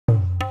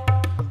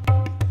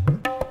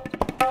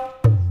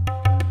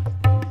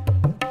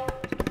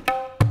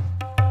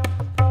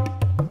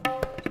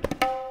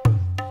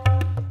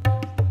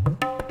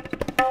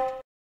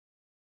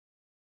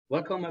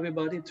Welcome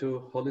everybody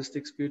to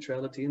Holistic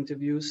Spirituality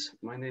Interviews.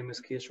 My name is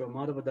Keshwar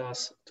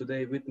Madhavadas.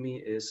 Today with me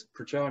is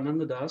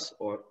Pracar-ananda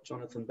or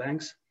Jonathan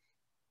Banks.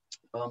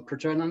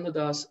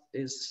 Pracar-ananda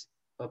is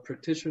a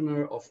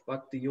practitioner of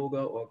Bhakti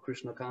Yoga or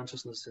Krishna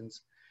consciousness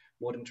since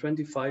more than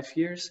 25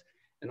 years.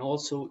 And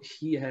also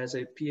he has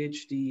a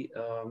Ph.D.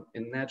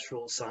 In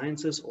natural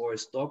sciences, or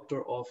is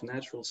Doctor of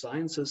Natural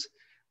Sciences,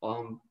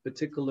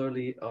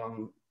 particularly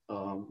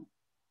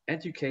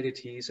educated.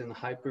 He's in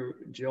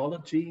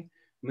hypergeology,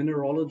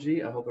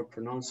 mineralogy, I hope I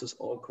pronounce this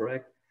all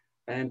correct,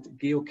 and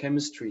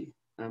geochemistry.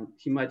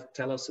 He might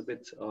tell us a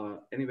bit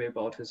anyway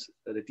about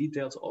the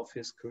details of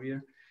his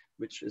career,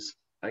 which is,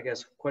 I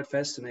guess, quite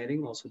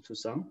fascinating also to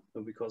some,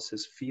 because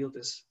his field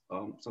is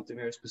something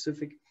very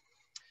specific.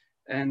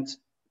 And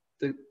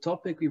the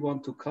topic we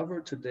want to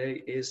cover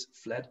today is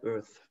flat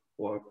Earth,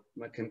 or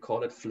I can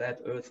call it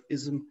flat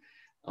Earthism.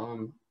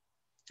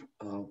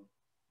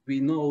 We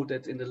know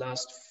that in the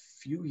last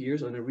few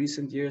years, or in the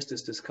recent years,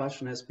 this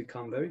discussion has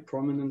become very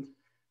prominent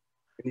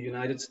in the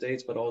United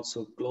States, but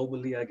also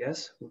globally, I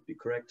guess, would be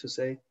correct to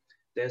say.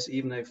 There's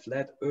even a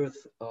flat Earth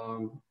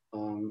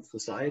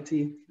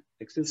society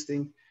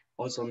existing.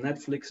 Also on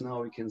Netflix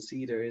now we can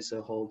see there is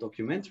a whole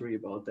documentary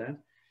about that.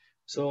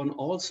 So, and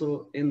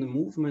also in the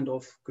movement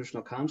of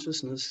Krishna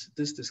consciousness,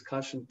 this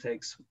discussion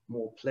takes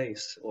more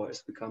place, or it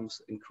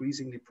becomes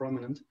increasingly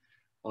prominent.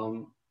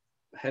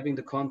 Having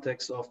the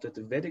context of that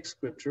the Vedic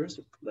scriptures,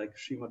 like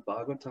Srimad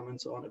Bhagavatam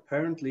and so on,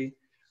 apparently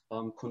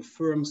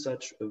confirm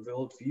such a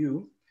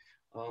worldview.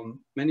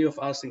 Many of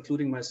us,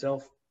 including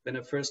myself, when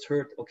I first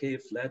heard, okay,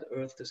 flat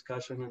Earth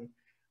discussion, and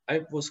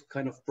I was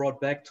kind of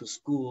brought back to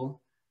school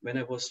when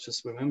I was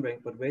just remembering,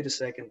 but wait a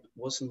second,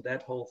 wasn't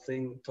that whole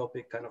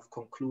topic kind of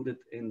concluded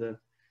in the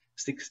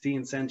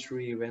 16th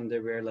century when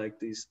there were like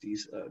these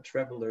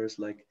travelers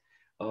like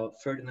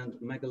Ferdinand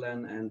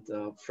Magellan and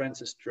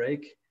Francis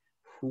Drake,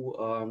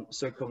 who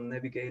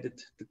circumnavigated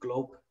the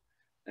globe,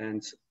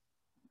 and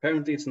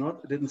apparently it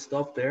didn't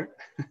stop there.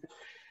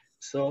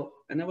 So,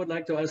 and I would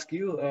like to ask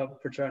you,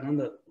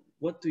 Pracar-ananda,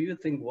 what do you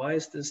think, why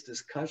is this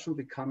discussion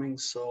becoming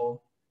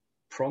so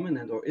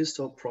prominent, or is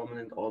so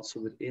prominent also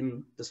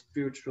within the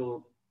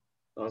spiritual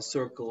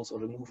circles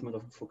or the movement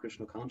for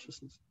Krishna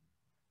consciousness?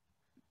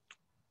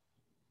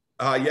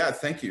 Yeah,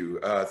 thank you.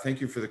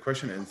 Thank you for the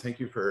question, and thank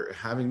you for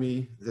having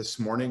me this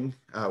morning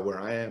where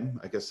I am,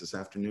 I guess this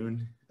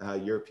afternoon,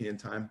 European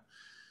time.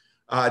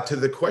 To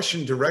the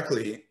question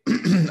directly,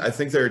 I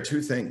think there are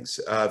two things.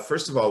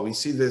 First of all, we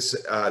see this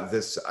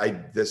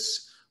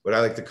what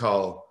I like to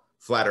call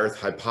flat Earth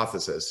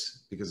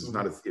hypothesis, because it's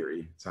not a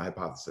theory, it's a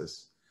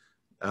hypothesis.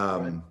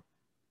 Right.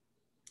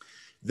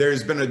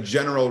 There's been a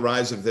general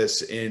rise of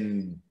this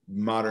in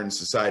modern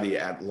society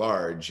at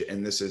large,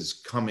 and this is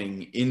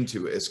coming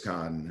into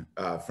ISKCON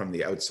from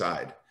the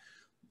outside.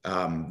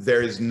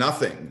 There is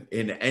nothing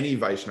in any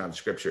Vaishnava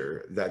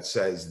scripture that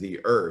says the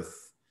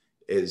earth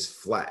is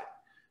flat.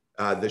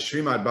 The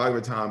Srimad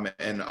Bhagavatam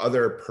and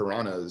other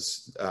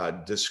Puranas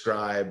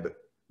describe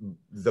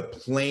the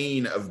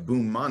plane of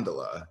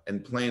Bhumandala,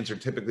 and planes are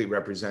typically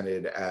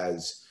represented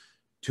as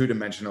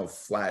two-dimensional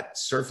flat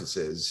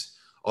surfaces,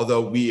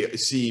 although we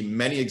see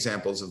many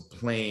examples of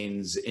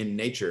planes in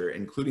nature,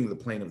 including the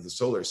plane of the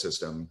solar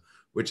system,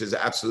 which is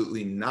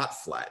absolutely not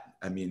flat.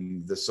 I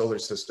mean, the solar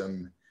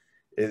system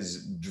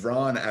is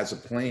drawn as a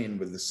plane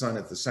with the sun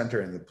at the center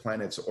and the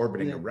planets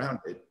orbiting around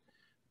it,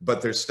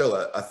 but there's still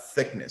a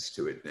thickness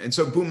to it. And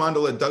so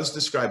Bhumandala does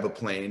describe a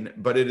plane,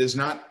 but it is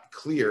not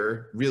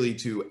clear really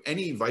to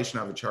any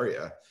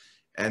Vaishnavacharya.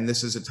 And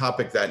this is a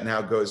topic that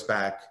now goes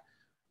back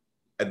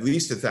at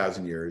least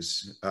 1,000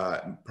 years,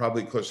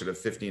 probably closer to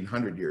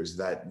 1,500 years,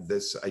 that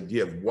this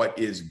idea of what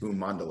is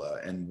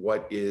Bhumandala and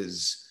what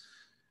is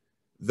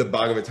the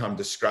Bhagavatam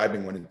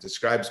describing when it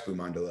describes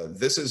Bhumandala.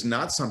 This is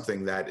not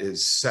something that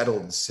is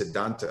settled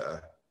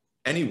Siddhanta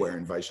anywhere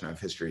in Vaishnava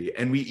history.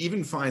 And we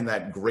even find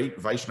that great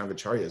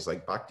Vaishnavacharyas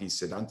like Bhakti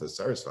Siddhanta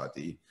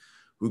Saraswati,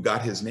 who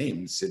got his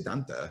name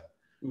Siddhanta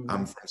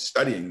from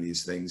studying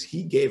these things,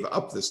 he gave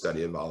up the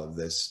study of all of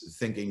this,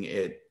 thinking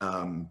it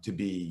to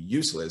be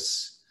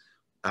useless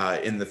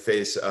in the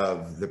face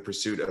of the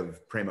pursuit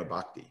of prema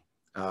bhakti.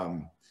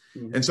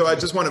 And so I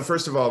just want to,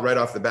 first of all, right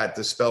off the bat,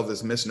 dispel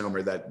this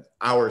misnomer that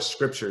our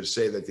scriptures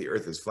say that the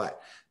earth is flat.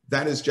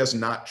 That is just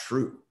not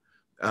true.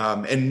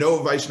 And no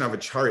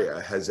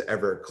Vaishnavacharya has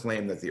ever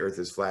claimed that the earth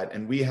is flat.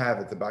 And we have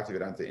at the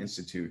Bhaktivedanta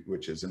Institute,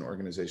 which is an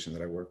organization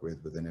that I work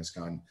with within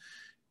ISKCON,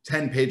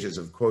 10 pages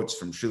of quotes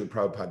from Srila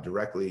Prabhupada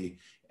directly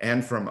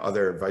and from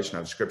other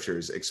Vaishnava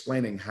scriptures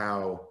explaining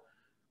how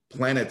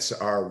planets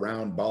are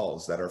round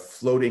balls that are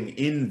floating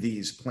in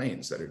these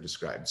planes that are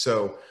described.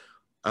 So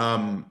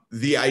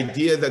the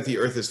idea that the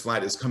earth is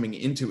flat is coming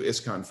into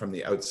ISKCON from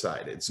the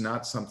outside. It's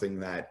not something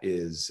that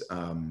is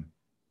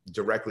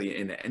directly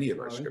in any of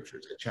our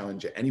scriptures. I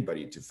challenge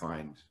anybody to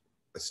find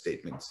a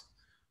statement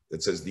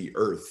that says the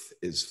earth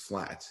is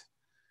flat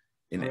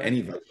in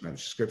any Vaishnava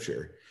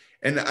scripture.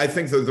 And I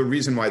think the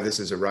reason why this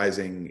is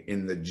arising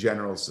in the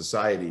general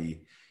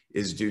society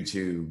is due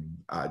to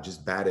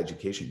just bad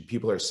education.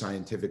 People are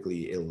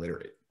scientifically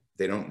illiterate.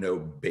 They don't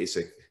know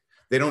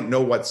they don't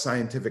know what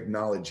scientific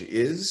knowledge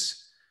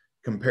is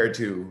compared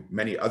to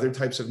many other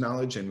types of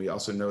knowledge. And we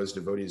also know as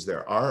devotees,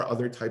 there are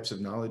other types of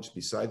knowledge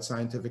besides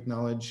scientific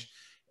knowledge.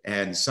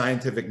 And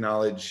scientific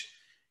knowledge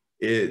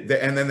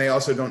and then they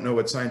also don't know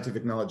what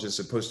scientific knowledge is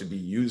supposed to be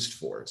used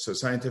for. So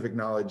scientific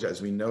knowledge,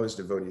 as we know as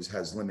devotees,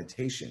 has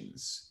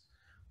limitations,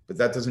 but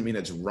that doesn't mean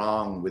it's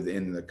wrong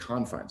within the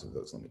confines of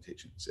those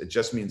limitations. It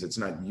just means it's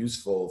not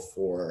useful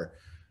for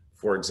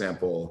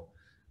example,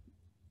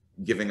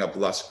 giving up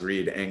lust,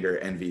 greed, anger,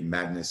 envy,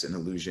 madness, and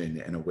illusion,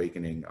 and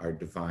awakening our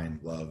divine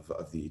love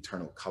of the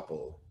eternal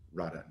couple,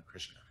 Radha and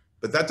Krishna.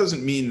 But that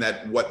doesn't mean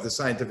that what the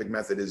scientific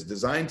method is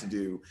designed to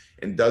do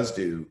and does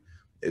do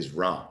is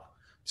wrong.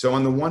 So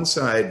on the one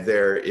side,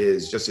 there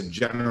is just a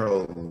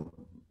general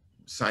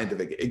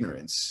scientific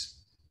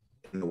ignorance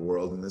in the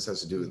world, and this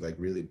has to do with like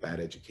really bad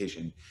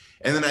education.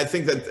 And then I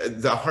think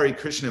that the Hare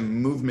Krishna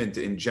movement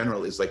in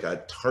general is like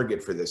a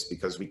target for this,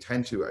 because we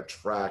tend to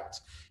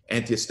attract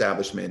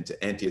anti-establishment,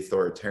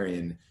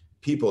 anti-authoritarian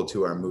people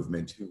to our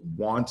movement who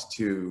want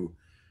to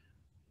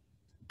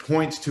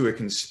point to a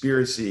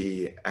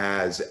conspiracy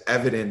as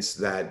evidence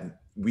that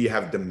we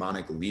have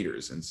demonic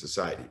leaders in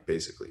society,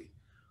 basically.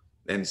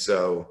 And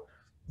so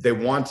they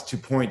want to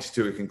point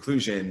to a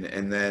conclusion,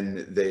 and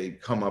then they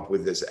come up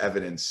with this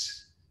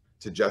evidence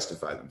to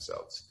justify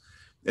themselves.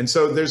 And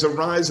so there's a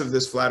rise of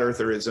this flat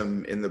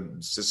eartherism in the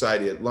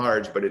society at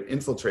large, but it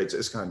infiltrates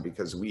ISKCON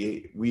because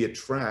we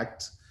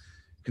attract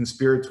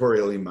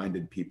conspiratorially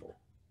minded people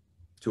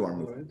to our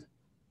movement,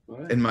 All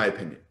right. in my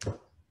opinion.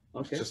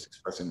 Okay. Just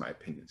expressing my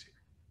opinions here.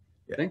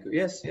 Yeah. Thank you.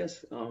 Yes,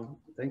 yes.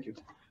 Thank you.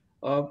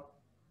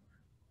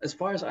 As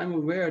far as I'm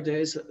aware, there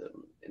is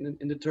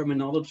in the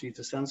terminology,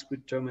 the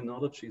Sanskrit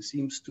terminology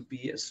seems to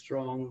be a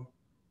strong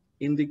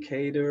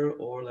indicator,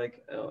 or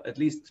like at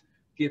least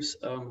gives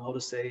how to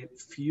say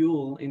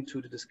fuel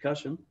into the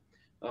discussion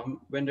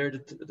when there are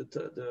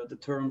the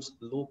terms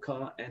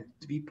loka and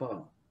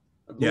dvipa.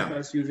 Loka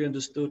is usually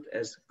understood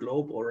as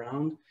globe or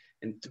round,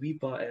 and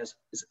dvipa is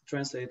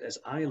translated as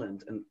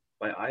island. And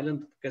by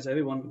island, because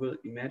everyone will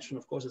imagine,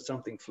 of course, it's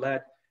something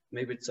flat,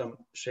 maybe it's some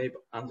shape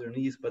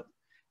underneath, but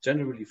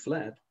generally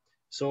flat.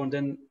 So, and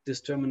then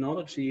this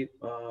terminology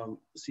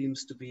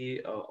seems to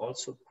be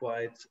also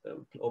quite,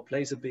 or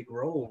plays a big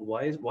role.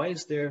 Why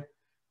is there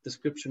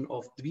description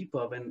of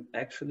dvipa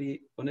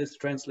when it's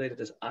translated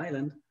as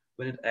island,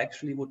 when it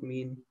actually would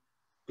mean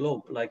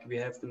globe, like we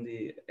have in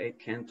the 8th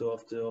canto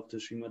of the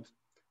Srimad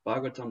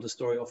Bhagavatam, the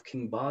story of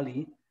King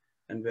Bali,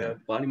 and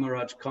where Bali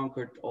Maharaj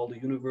conquered all the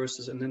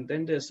universes. And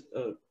then there's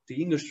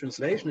the English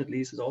translation, at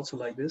least, is also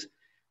like this.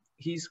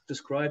 He's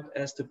described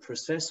as the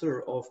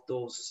possessor of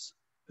those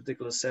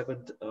particular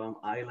 7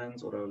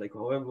 islands, or like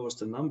however was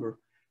the number,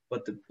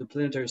 but the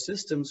planetary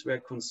systems were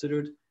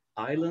considered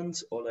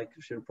islands, or like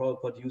Srila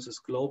Prabhupada uses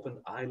globe and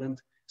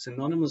island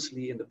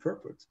synonymously in the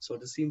purport. So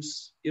this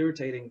seems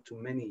irritating to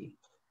many.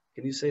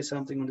 Can you say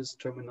something on this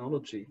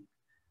terminology?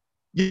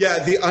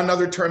 Yeah,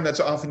 another term that's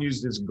often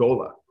used is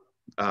gola,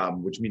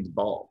 which means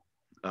ball.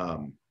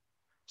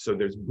 So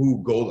there's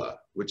Bhu Gola,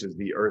 which is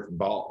the earth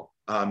ball.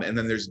 And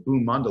then there's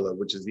Bhu Mandala,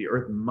 which is the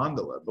earth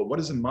mandala. But what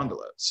is a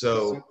mandala?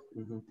 So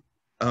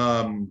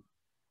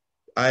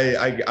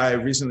I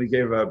recently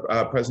gave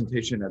a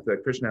presentation at the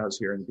Krishna House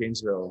here in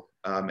Gainesville.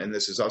 And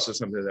this is also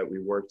something that we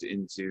worked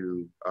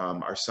into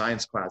our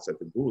science class at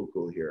the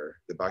Gurukul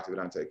here, the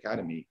Bhaktivedanta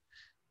Academy,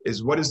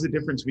 is what is the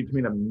difference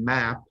between a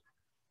map,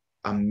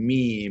 a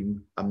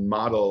meme, a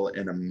model,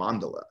 and a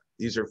mandala?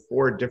 These are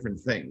 4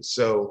 different things.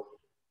 So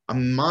a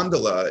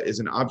mandala is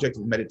an object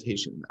of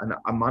meditation.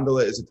 A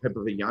mandala is a type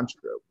of a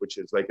yantra, which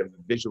is like a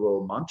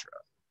visual mantra.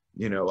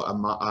 You know, a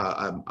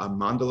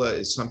mandala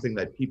is something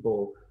that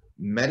people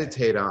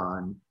meditate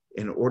on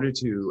in order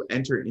to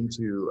enter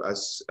into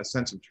a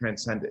sense of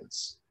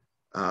transcendence.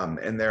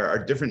 And there are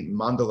different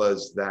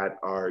mandalas that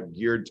are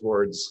geared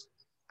towards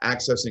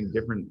accessing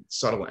different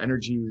subtle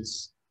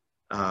energies.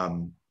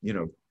 You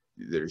know,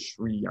 there's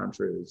Shri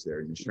yantras, there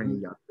are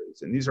Nishringi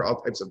yantras, and these are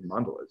all types of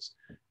mandalas.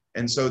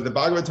 And so the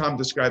Bhagavatam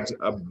describes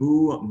a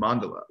Bhu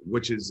mandala,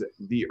 which is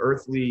the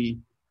earthly.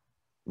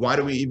 Why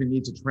do we even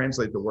need to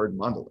translate the word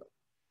mandala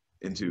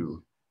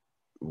into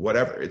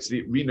whatever?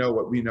 We know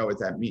what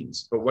that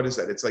means, but what is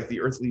that? It's like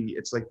the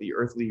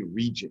earthly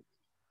region.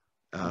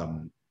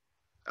 And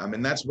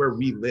that's where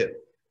we live.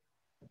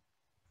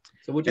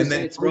 So would you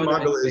say it's rather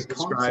mandala is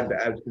described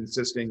as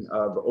consisting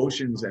of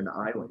oceans and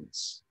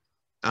islands.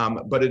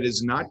 But it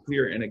is not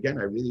clear, and again,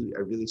 I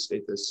really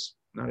state this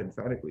not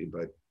emphatically,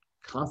 but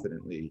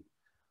confidently.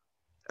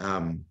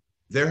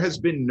 There has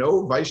been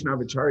no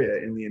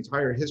Vaishnavacharya in the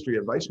entire history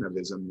of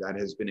Vaishnavism that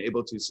has been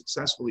able to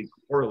successfully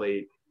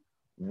correlate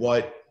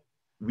what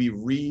we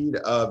read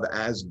of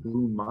as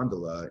Bhu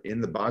Mandala in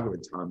the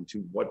Bhagavatam to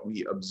what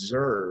we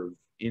observe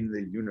in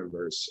the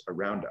universe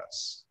around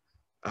us.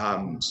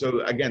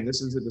 So again,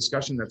 this is a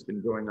discussion that's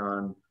been going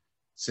on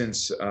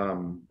since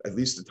at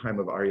least the time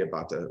of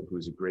Aryabhata, who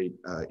was a great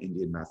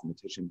Indian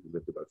mathematician who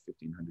lived about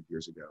 1500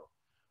 years ago.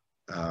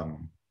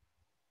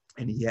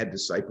 and he had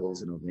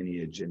disciples in a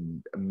lineage,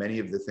 and many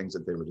of the things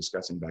that they were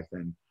discussing back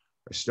then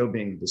are still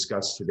being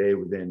discussed today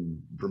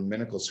within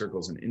Brahminical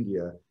circles in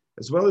India,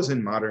 as well as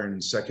in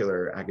modern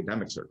secular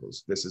academic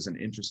circles. This is an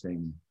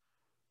interesting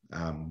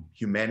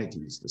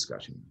humanities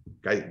discussion,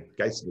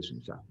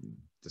 Geisteswissenschaften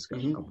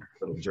discussion. I'll put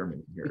a little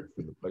German here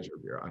for the pleasure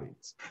of your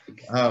audience.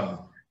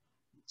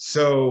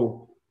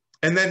 So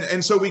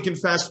we can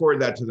fast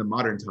forward that to the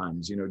modern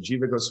times. You know,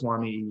 Jiva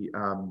Goswami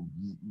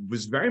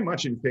was very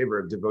much in favor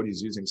of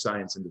devotees using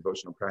science in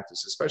devotional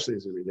practice, especially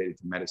as it related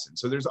to medicine.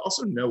 So there's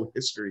also no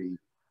history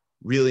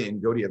really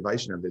in Gaudiya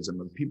Vaishnavism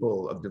of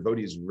people, of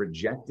devotees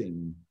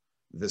rejecting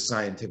the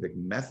scientific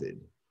method.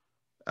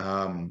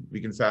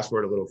 We can fast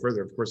forward a little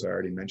further. Of course, I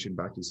already mentioned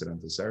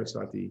Bhaktisiddhanta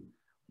Saraswati,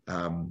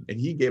 and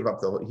he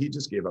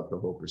just gave up the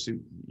whole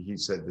pursuit. He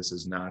said, this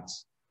is not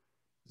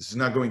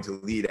going to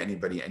lead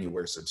anybody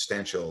anywhere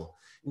substantial.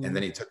 And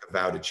then he took a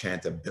vow to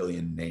chant 1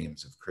 billion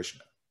names of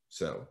Krishna.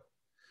 So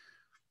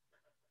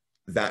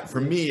that, for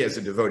me as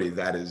a devotee,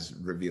 that is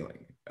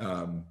revealing.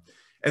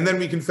 And then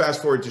we can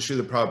fast forward to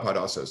Srila Prabhupada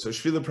also. So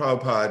Srila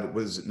Prabhupada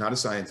was not a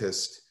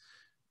scientist,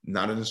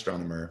 not an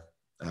astronomer.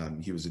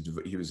 He was a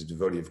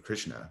devotee of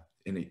Krishna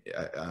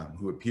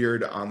who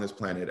appeared on this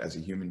planet as a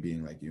human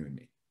being like you and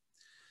me.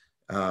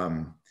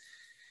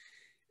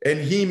 And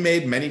he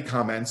made many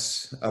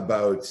comments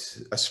about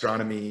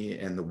astronomy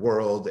and the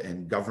world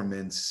and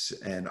governments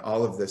and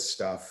all of this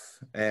stuff.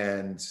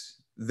 And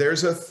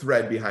there's a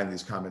thread behind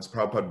these comments.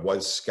 Prabhupada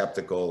was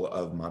skeptical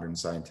of modern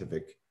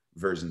scientific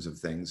versions of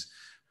things,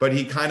 but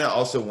he kind of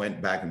also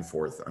went back and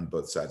forth on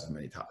both sides of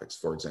many topics.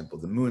 For example,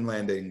 the moon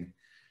landing,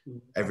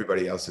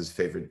 everybody else's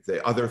favorite,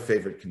 the other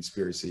favorite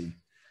conspiracy.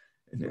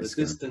 The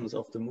distance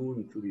of the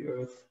moon to the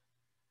earth.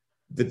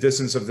 The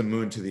distance of the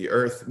moon to the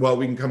earth. Well,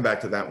 we can come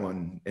back to that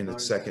one in a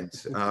second.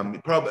 The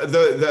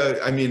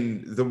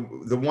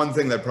one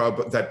thing that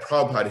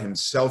Prabhupada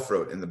himself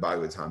wrote in the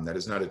Bhagavatam, that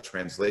is not a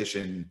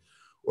translation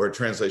or a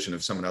translation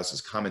of someone else's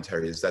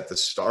commentary, is that the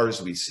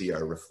stars we see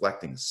are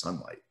reflecting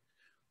sunlight.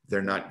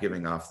 They're not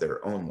giving off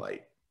their own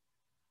light.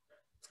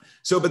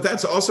 So, but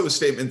that's also a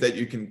statement that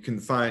you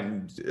can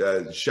find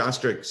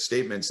Shastric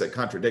statements that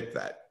contradict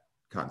that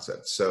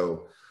concept.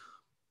 So,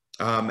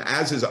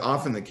 as is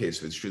often the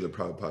case with Srila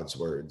Prabhupada's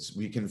words,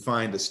 we can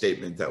find a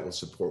statement that will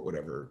support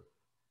whatever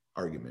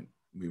argument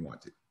we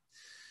want to.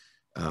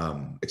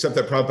 Except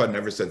that Prabhupada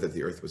never said that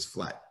the earth was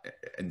flat.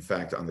 In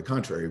fact, on the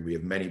contrary, we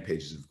have many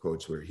pages of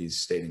quotes where he's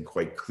stating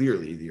quite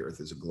clearly the earth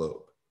is a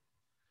globe.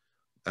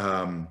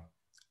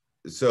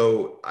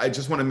 So I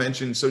just want to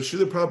mention, so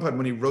Srila Prabhupada,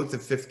 when he wrote the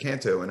 5th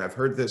canto, and I've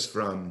heard this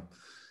from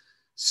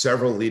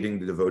several leading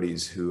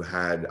devotees who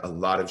had a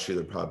lot of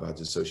Srila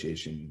Prabhupada's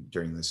association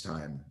during this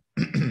time,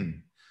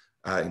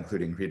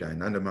 including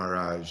Hridayananda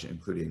Maharaj,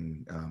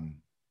 including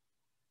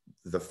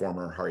the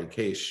former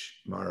Harikesh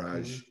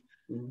Maharaj.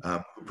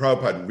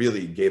 Prabhupada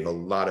really gave a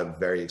lot of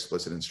very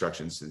explicit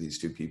instructions to these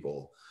two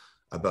people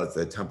about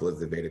the Temple of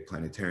the Vedic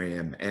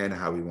Planetarium and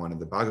how he wanted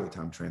the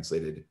Bhagavatam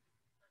translated.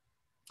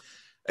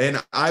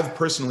 And I've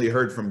personally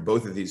heard from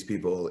both of these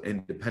people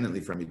independently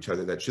from each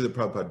other that Srila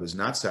Prabhupada was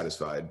not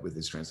satisfied with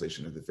his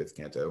translation of the 5th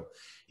canto.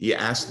 He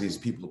asked these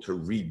people to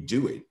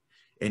redo it.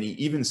 And he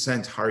even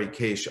sent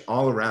Harikesh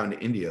all around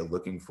India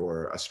looking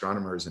for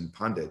astronomers and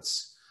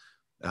pundits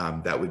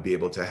that would be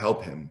able to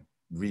help him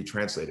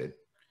retranslate it.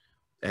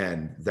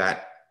 And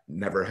that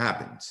never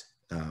happened.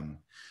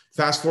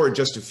 Fast forward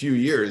just a few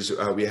years,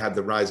 we had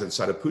the rise of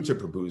Sadaputa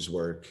Prabhu's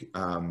work.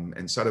 And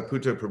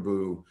Sadaputa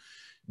Prabhu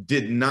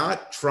did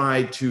not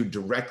try to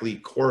directly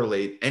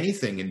correlate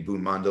anything in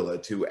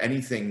Bhumandala to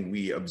anything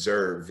we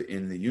observe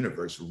in the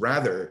universe.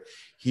 Rather,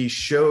 he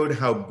showed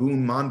how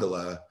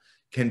Bhumandala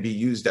can be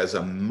used as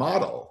a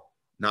model,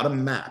 not a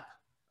map,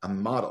 a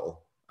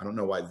model. I don't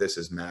know why this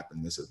is map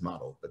and this is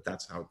model, but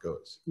that's how it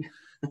goes.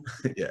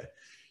 Yeah.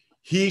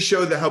 He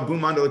showed that how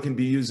Bhumandala can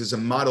be used as a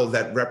model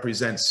that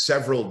represents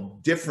several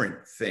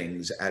different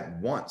things at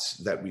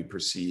once that we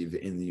perceive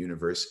in the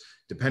universe,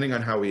 depending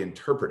on how we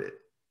interpret it.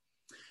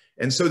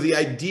 And so the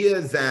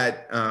idea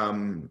that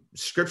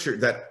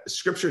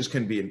scriptures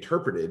can be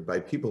interpreted by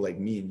people like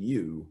me and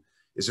you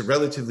is a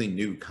relatively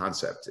new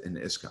concept in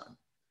ISKCON.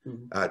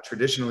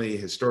 Traditionally,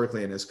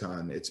 historically in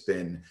ISKCON, it's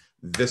been,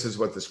 this is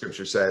what the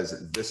scripture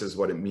says, this is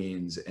what it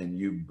means, and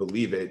you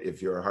believe it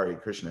if you're a Hare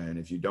Krishna, and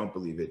if you don't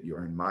believe it,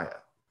 you're in Maya.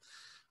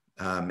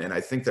 And I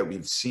think that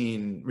we've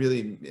seen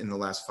really in the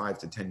last 5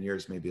 to 10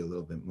 years, maybe a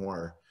little bit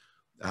more,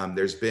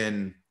 there's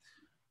been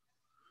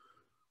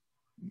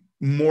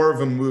more of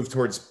a move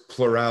towards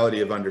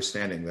plurality of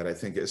understanding that I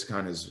think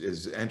ISKCON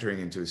is entering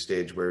into a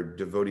stage where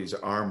devotees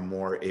are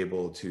more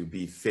able to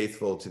be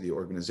faithful to the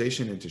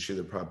organization and to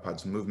Srila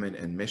Prabhupada's movement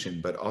and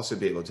mission, but also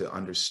be able to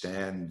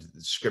understand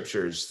the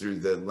scriptures through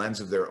the lens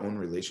of their own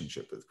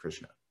relationship with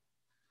Krishna,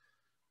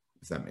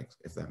 if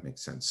that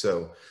makes sense.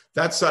 So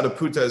that's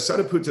Sadaputa.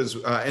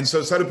 And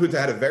so Sadaputa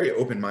had a very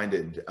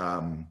open-minded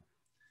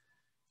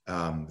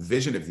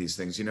vision of these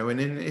things, you know, and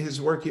in his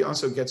work, he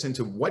also gets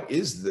into what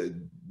is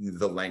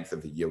the length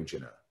of the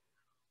yojana?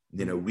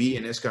 You know, we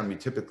in ISKCON, we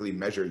typically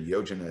measure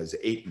yojana as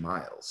 8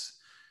 miles.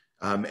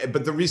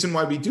 But the reason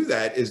why we do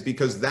that is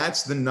because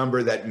that's the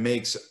number that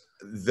makes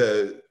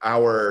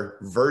our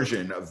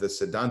version of the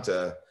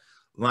Siddhanta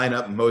line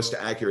up most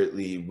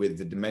accurately with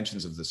the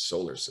dimensions of the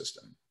solar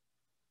system.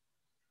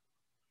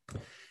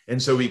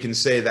 And so we can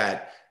say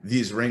that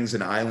these rings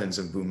and islands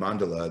of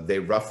Bhumandala, they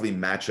roughly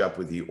match up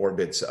with the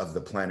orbits of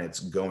the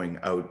planets going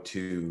out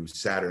to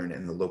Saturn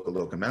and the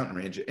Loka mountain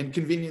range. And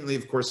conveniently,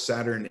 of course,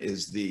 Saturn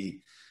is the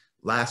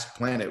last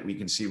planet we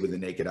can see with the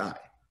naked eye.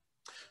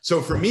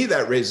 So for me,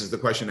 that raises the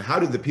question, how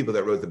did the people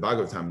that wrote the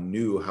Bhagavatam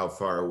knew how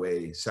far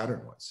away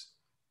Saturn was?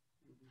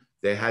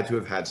 They had to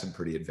have had some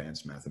pretty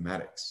advanced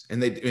mathematics,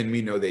 and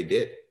we know they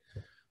did.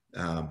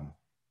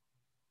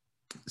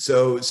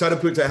 So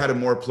Sariputta had a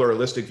more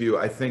pluralistic view.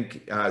 I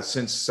think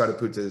since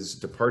Sariputta's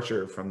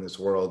departure from this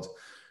world,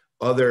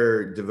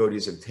 other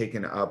devotees have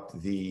taken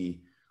up the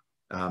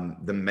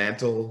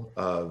mantle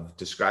of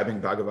describing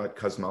Bhagavat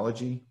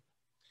cosmology.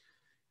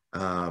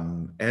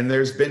 And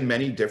there's been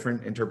many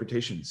different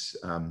interpretations,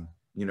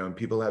 you know, and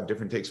people have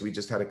different takes. We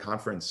just had a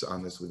conference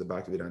on this with the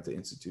Bhaktivedanta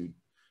Institute,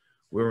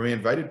 where we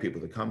invited people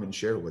to come and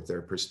share what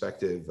their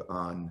perspective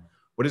on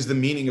what is the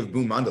meaning of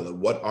Bhumandala?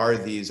 What are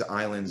these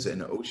islands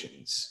and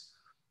oceans?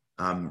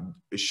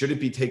 Should it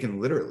be taken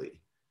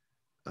literally?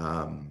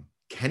 Can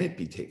it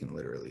be taken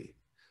literally?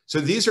 So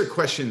these are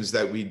questions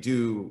that we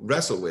do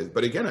wrestle with.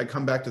 But again, I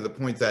come back to the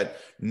point that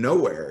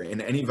nowhere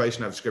in any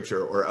Vaishnava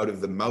scripture or out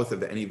of the mouth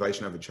of any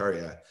Vaishnava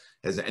Acharya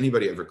has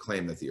anybody ever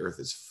claimed that the earth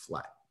is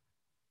flat.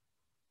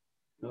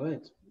 All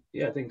right.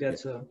 Yeah, I think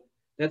that's a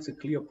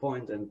clear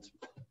point, and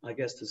I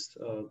guess this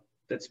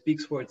that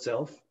speaks for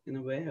itself in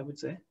a way, I would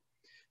say.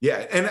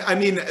 Yeah, and I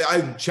mean,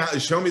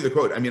 show me the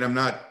quote. I mean, I'm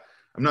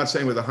not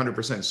saying with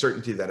 100%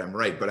 certainty that I'm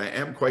right, but I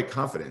am quite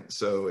confident.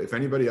 So if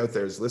anybody out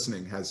there is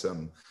listening has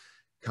some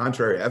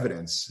contrary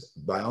evidence,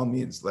 by all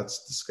means,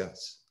 let's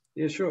discuss.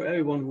 Yeah, sure.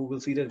 Everyone who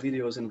will see that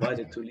video is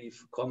invited to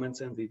leave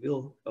comments, and we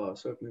will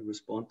certainly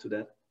respond to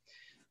that.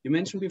 You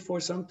mentioned before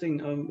something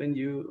when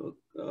you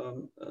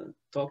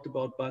talked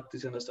about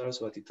Bhaktisiddhanta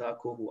Saraswati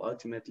Thakur, who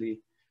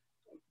ultimately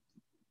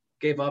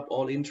gave up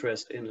all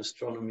interest in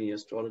astronomy,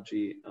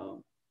 astrology,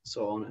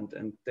 so on,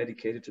 and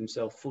dedicated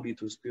himself fully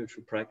to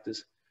spiritual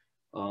practice.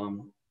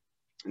 And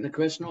the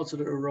question also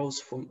that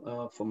arose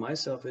for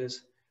myself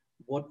is,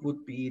 what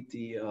would be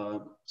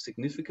the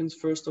significance,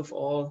 first of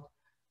all,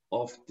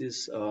 of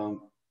this,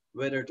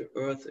 whether the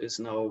earth is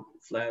now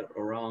flat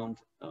or round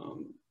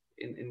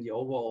in the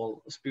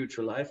overall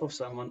spiritual life of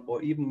someone,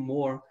 or even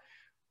more,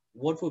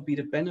 what would be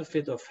the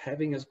benefit of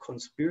having a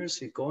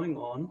conspiracy going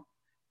on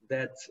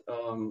that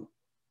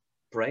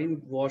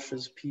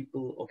brainwashes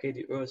people, okay,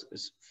 the earth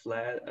is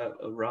flat,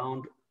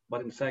 round,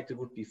 but in fact it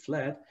would be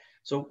flat.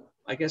 So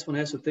I guess one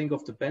has to think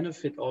of the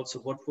benefit also.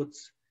 What would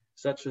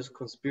such a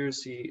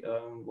conspiracy,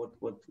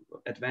 what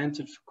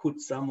advantage could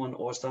someone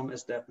or some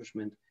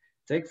establishment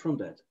take from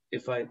that?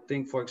 If I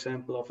think, for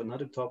example, of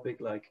another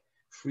topic like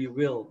free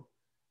will,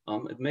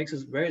 it makes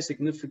a very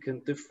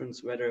significant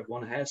difference whether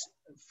one has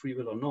free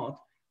will or not.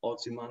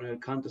 Also, Immanuel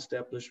Kant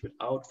established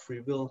without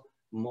free will,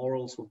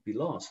 morals would be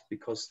lost,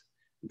 because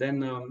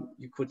then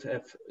you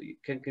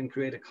can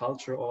create a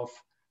culture of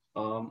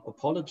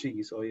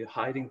apologies, or you're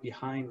hiding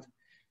behind.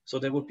 So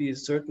there would be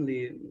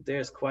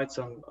there's quite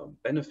some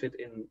benefit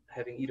in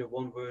having either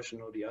one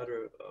version or the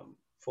other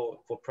for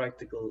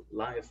practical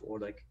life, or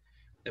like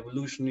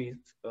evolution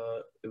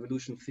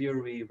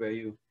theory,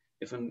 where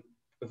if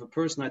a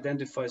person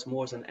identifies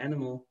more as an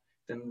animal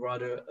than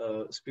rather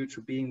a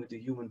spiritual being with a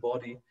human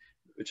body,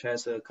 which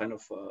has a kind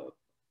of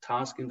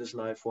task in this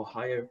life for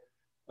higher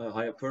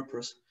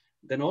purpose,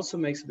 then also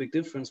makes a big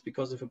difference.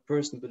 Because if a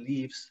person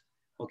believes,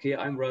 okay,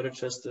 I'm rather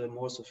just a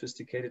more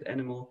sophisticated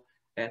animal,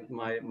 and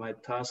my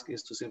task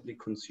is to simply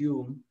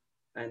consume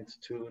and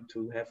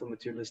to have a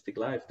materialistic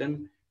life,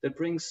 then that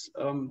brings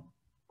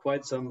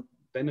quite some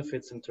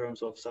benefits in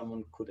terms of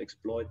someone could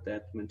exploit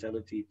that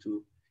mentality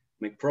to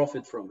make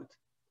profit from it.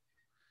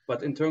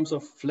 But in terms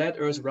of flat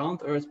earth,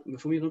 round earth,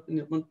 for me,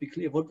 it won't be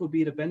clear. What would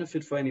be the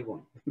benefit for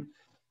anyone?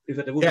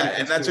 Yeah,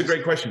 and that's a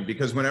great question,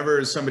 because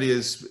whenever somebody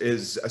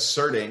is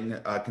asserting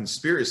a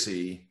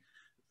conspiracy,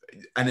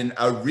 and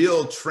a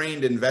real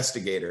trained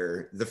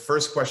investigator, the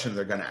first question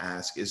they're going to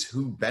ask is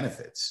who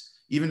benefits?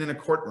 Even in a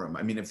courtroom,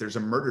 I mean, if there's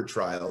a murder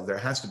trial, there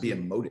has to be a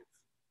motive,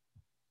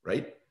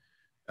 right?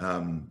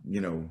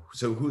 You know,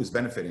 so who is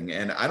benefiting?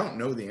 And I don't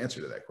know the answer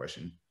to that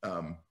question.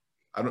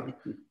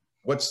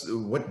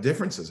 What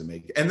difference does it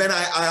make? And then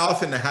I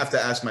often have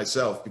to ask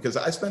myself, because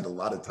I spend a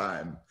lot of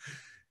time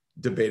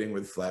debating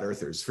with flat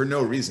earthers for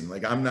no reason.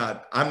 Like I'm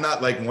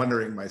not like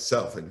wondering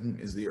myself, like,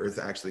 is the earth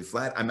actually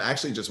flat? I'm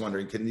actually just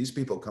wondering, can these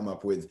people come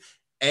up with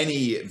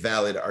any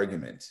valid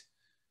argument?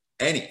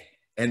 Any,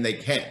 and they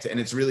can't. And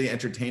it's really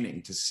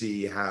entertaining to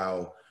see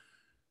how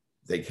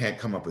they can't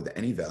come up with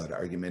any valid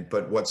argument.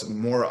 But what's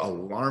more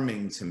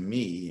alarming to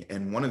me,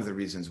 and one of the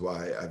reasons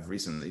why I've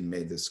recently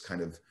made this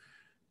kind of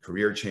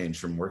career change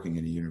from working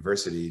in a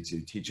university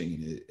to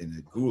teaching in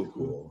a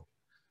Gurukul,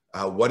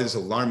 what is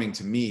alarming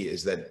to me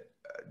is that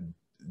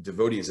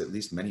devotees, at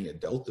least many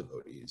adult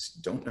devotees,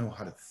 don't know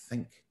how to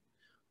think.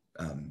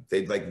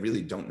 They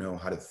really don't know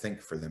how to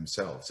think for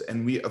themselves.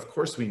 And of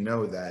course, we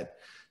know that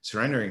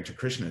surrendering to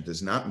Krishna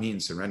does not mean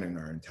surrendering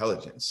our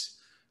intelligence.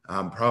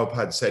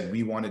 Prabhupada said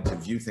we wanted to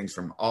view things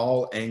from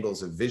all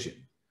angles of vision.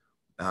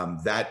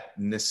 That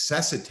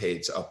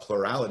necessitates a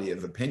plurality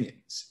of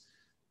opinions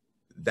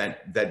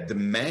that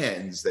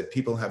demands that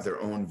people have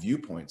their own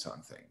viewpoints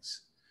on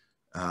things.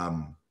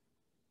 And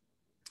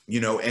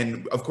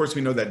of course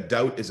we know that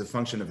doubt is a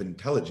function of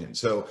intelligence.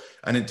 So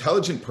an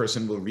intelligent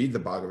person will read the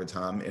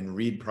Bhagavatam and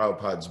read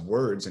Prabhupada's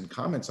words and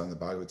comments on the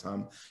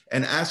Bhagavatam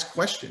and ask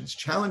questions,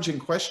 challenging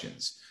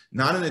questions,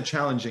 not in a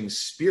challenging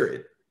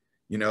spirit,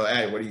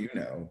 hey, what do you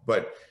know?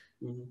 But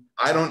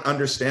I don't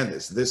understand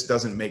this. This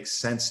doesn't make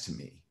sense to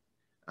me.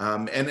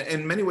 And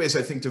in many ways,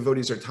 I think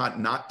devotees are taught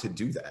not to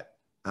do that.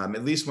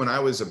 At least when I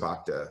was a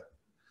bhakta,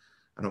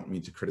 I don't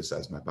mean to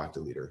criticize my bhakta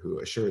leader, who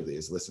assuredly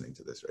is listening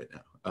to this right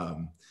now.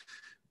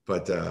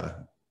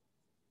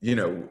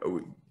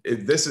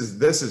 This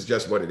is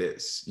just what it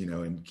is,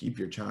 and keep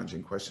your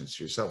challenging questions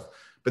to yourself.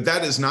 But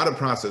that is not a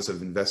process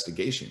of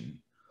investigation.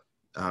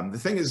 The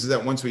thing is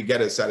that once we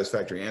get a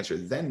satisfactory answer,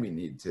 then we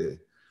need to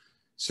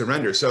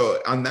surrender. So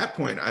on that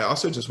point, I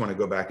also just want to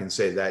go back and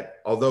say that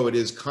although it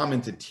is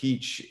common to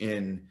teach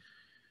in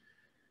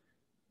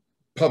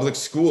public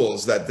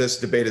schools that this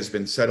debate has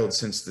been settled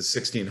since the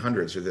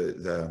 1600s, or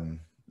the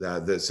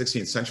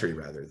 16th century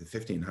rather, the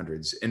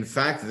 1500s. In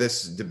fact,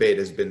 this debate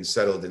has been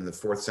settled in the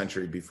 4th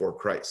century before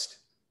Christ.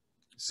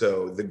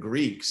 So the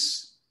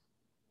Greeks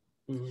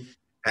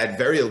had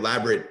very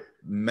elaborate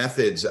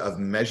methods of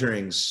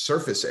measuring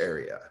surface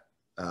area.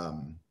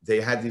 They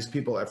had these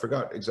people, I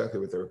forgot exactly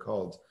what they were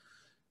called.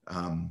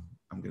 I'm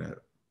gonna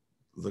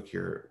look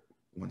here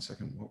one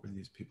second. What were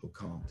these people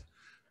called?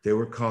 They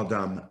were called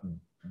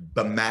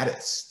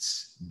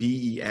Bematists,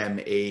 B-E-M-A-T-I-S-T-S,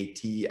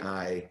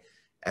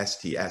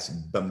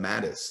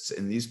 Bematists.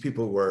 And these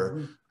people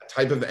were a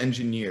type of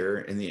engineer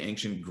in the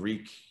ancient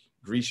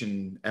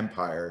Grecian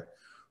Empire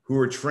who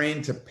were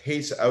trained to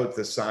pace out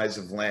the size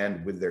of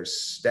land with their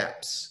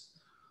steps.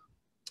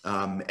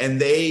 And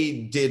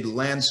they did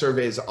land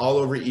surveys all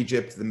over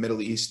Egypt, the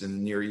Middle East, and the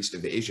Near East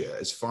of Asia,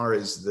 as far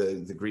as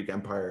the Greek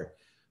Empire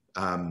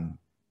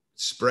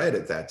spread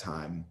at that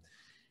time.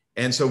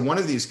 And so one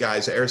of these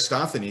guys,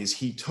 Aristophanes,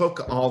 he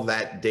took all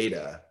that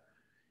data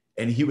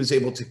and he was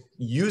able to,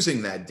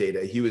 using that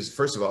data, he was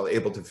first of all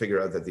able to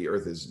figure out that the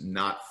earth is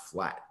not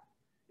flat,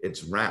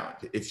 it's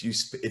round. If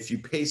you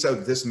pace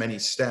out this many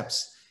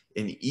steps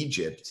in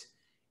Egypt,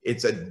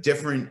 it's a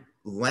different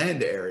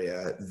land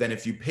area than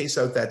if you pace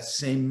out that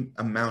same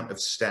amount of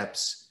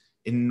steps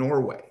in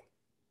Norway.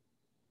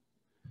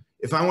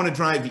 If I want to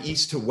drive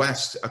east to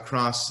west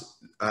across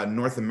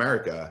North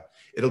America,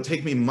 it'll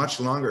take me much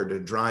longer to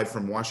drive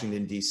from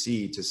Washington,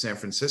 D.C. to San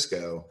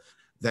Francisco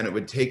than it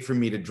would take for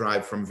me to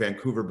drive from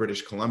Vancouver,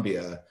 British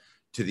Columbia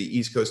to the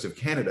east coast of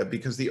Canada,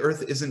 because the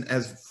earth isn't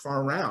as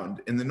far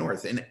around in the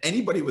north. And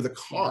anybody with a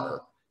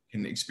car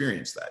can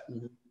experience that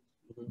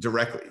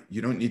directly.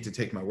 You don't need to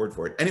take my word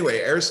for it.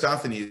 Anyway,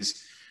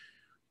 Aristophanes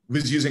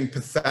was using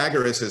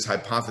Pythagoras'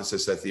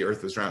 hypothesis that the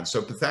earth was round.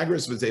 So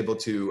Pythagoras was able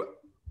to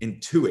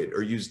intuit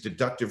or use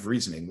deductive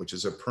reasoning, which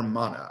is a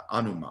pramana,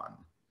 anuman,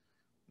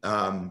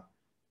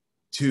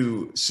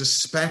 to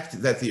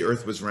suspect that the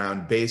earth was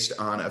round based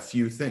on a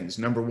few things.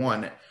 Number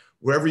one,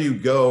 wherever you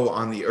go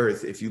on the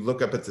earth, if you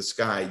look up at the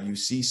sky, you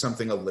see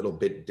something a little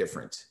bit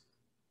different.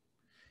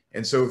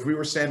 And so if we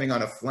were standing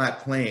on a flat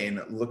plane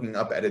looking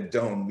up at a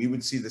dome, we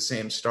would see the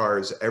same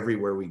stars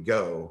everywhere we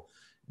go,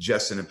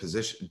 just in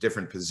a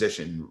different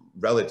position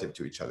relative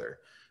to each other.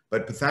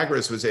 But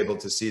Pythagoras was able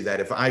to see that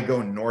if I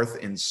go north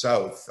and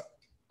south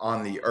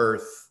on the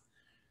earth,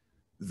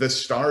 the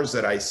stars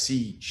that I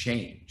see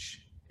change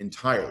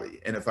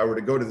entirely. And if I were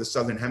to go to the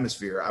southern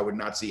hemisphere, I would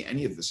not see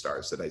any of the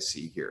stars that I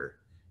see here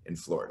in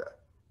Florida.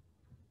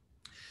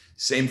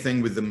 Same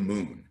thing with the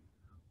moon.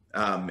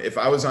 If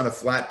I was on a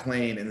flat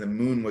plane and the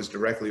moon was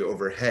directly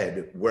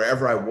overhead,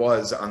 wherever I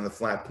was on the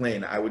flat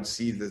plane, I would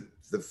see the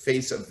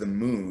face of the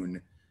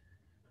moon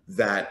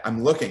that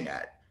I'm looking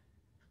at.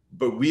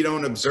 But we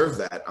don't observe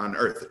that on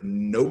Earth.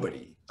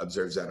 Nobody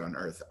observes that on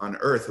Earth. On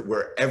Earth,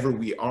 wherever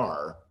we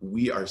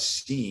are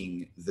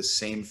seeing the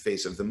same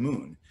face of the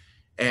moon.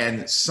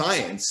 And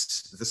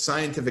science, the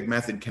scientific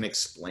method can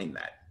explain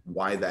that,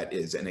 why that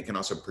is, and it can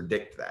also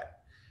predict that.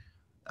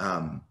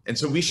 And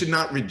so we should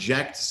not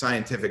reject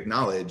scientific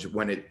knowledge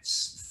when it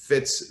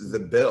fits the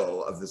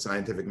bill of the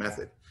scientific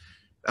method.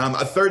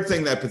 A third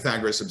thing that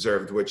Pythagoras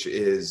observed, which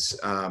is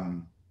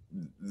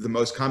the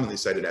most commonly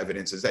cited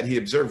evidence, is that he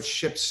observed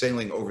ships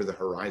sailing over the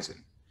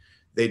horizon.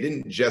 They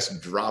didn't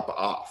just drop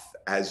off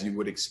as you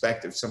would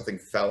expect if something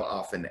fell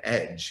off an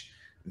edge.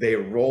 They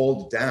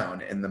rolled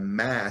down and the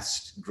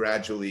mast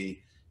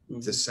gradually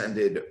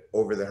descended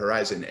over the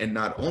horizon. And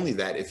not only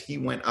that, if he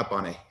went up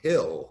on a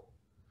hill,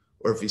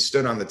 or if he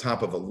stood on the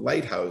top of a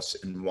lighthouse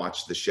and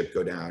watched the ship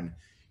go down,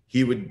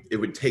 it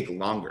would take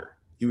longer.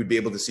 he would be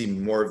able to see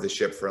more of the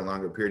ship for a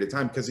longer period of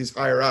time because he's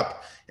higher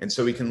up. And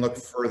so he can look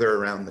further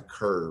around the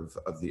curve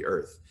of the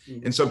Earth.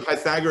 Mm-hmm. And so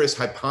Pythagoras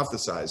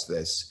hypothesized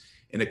this,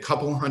 and a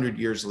couple hundred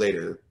years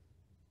later,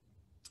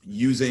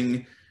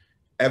 using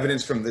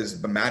evidence from this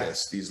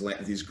Bamatis,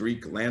 these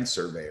Greek land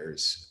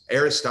surveyors,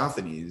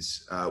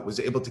 Aristophanes was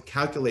able to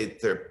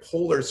calculate the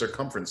polar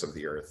circumference of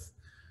the Earth.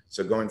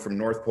 So going from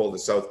North Pole to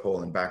South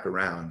Pole and back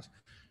around,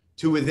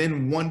 to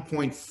within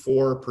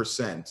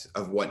 1.4%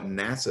 of what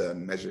NASA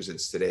measures it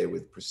today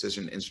with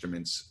precision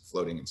instruments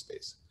floating in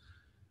space.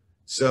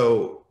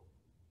 So,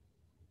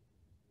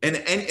 and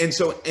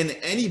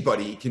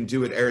anybody can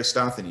do what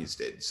Aristophanes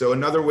did. So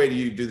another way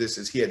to do this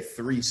is he had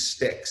 3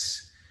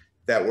 sticks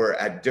that were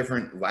at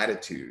different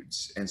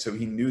latitudes. And so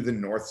he knew the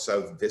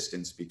north-south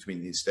distance between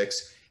these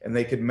sticks, and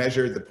they could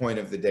measure the point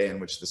of the day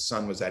in which the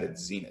sun was at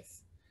its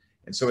zenith.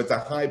 And so at the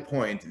high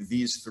point,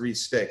 these 3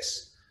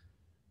 sticks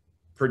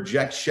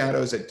project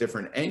shadows at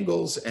different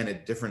angles and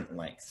at different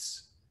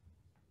lengths.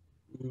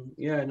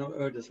 Yeah, I know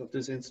heard of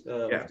this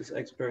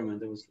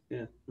experiment. It was,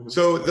 yeah.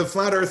 So the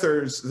flat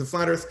earthers, the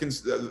flat earth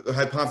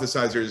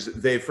hypothesizers,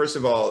 they, first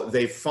of all,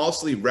 they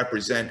falsely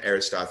represent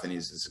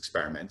Aristophanes'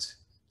 experiment.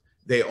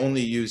 They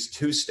only use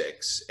 2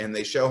 sticks, and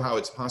they show how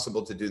it's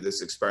possible to do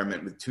this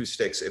experiment with 2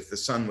 sticks if the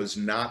sun was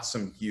not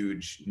some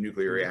huge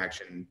nuclear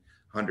reaction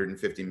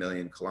 150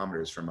 million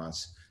kilometers from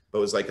us, but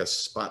was like a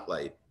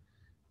spotlight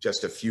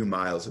just a few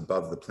miles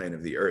above the plane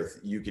of the Earth.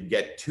 You could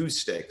get 2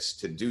 sticks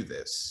to do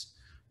this,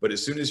 but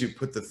as soon as you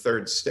put the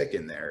 3rd stick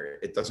in there,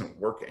 it doesn't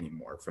work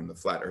anymore from the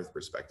flat Earth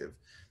perspective.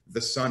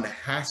 The sun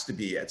has to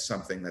be at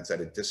something that's at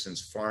a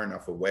distance far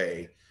enough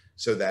away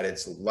so that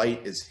its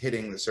light is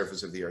hitting the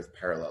surface of the Earth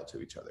parallel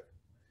to each other.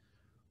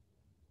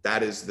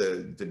 That is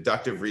the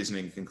deductive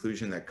reasoning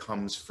conclusion that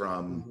comes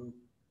from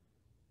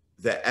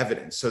the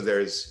evidence. So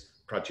there's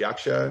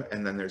Pratyaksha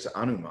and then there's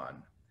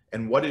Anuman.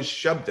 And what is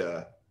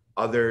Shabda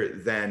other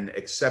than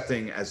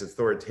accepting as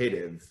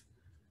authoritative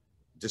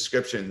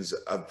descriptions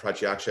of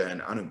Pratyaksha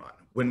and Anuman?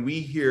 When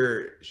we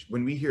hear the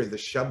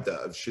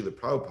Shabda of Srila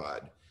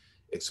Prabhupada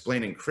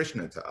explaining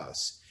Krishna to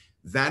us,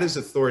 that is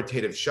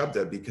authoritative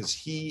Shabda because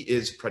he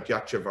is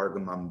Pratyaksha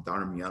Vargamam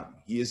Dharmyam.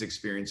 He is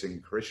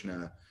experiencing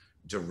Krishna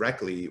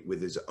directly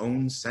with his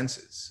own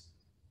senses.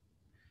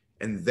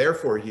 And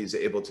therefore he is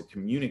able to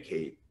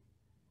communicate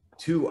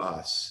to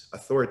us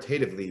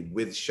authoritatively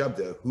with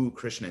Shabda who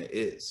Krishna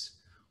is.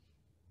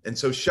 And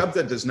so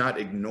Shabda does not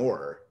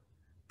ignore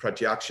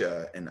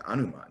Pratyaksha and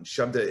Anuman.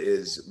 Shabda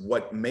is,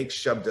 what makes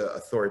Shabda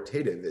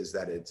authoritative is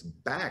that it's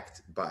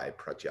backed by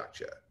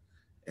Pratyaksha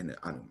and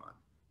Anuman.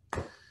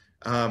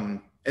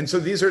 And so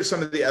these are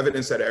some of the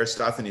evidence that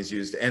Aristophanes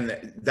used,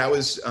 and that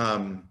was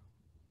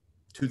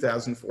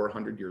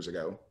 2,400 years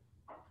ago.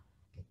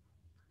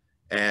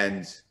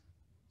 And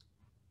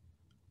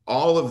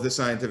all of the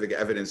scientific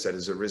evidence that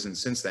has arisen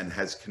since then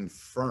has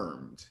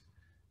confirmed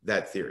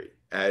that theory.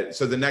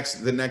 So the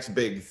next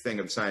big thing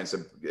of science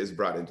is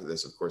brought into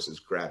this, of course, is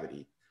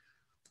gravity.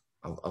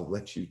 I'll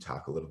let you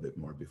talk a little bit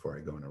more before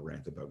I go on a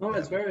rant about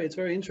gravity. It's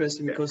very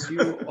interesting because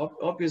you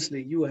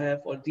obviously you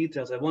have all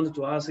details. I wanted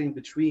to ask in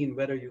between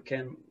whether you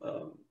can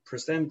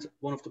present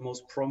one of the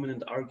most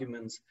prominent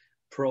arguments,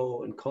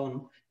 pro and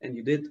con, and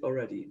you did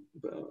already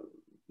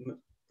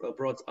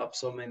brought up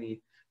so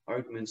many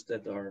arguments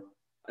that are,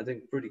 I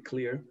think, pretty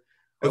clear.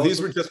 Oh,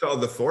 these were just all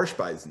the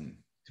Vorspeisen.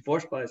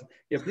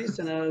 Yeah, please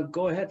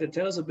go ahead and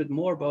tell us a bit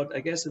more about.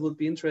 I guess it would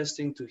be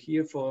interesting to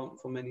hear for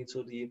many.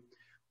 So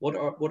what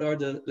are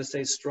the, let's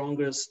say,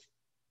 strongest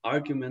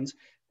arguments,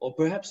 or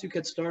perhaps you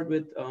could start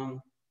with.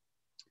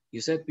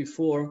 You said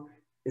before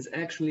it's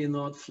actually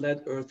not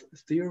flat Earth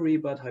theory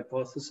but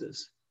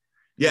hypothesis.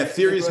 Yeah,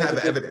 theories have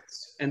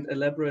evidence. And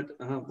elaborate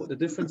what the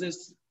difference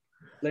is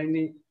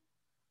plainly.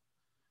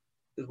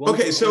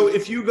 Okay, so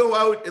if you go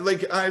out,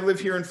 like I live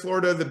here in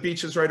Florida, the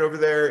beach is right over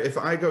there. If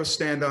I go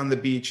stand on the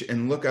beach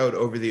and look out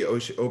over the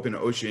ocean, open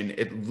ocean,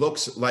 it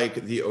looks like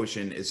the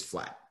ocean is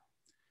flat.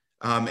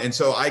 And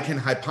so I can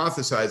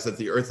hypothesize that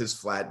the Earth is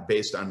flat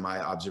based on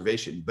my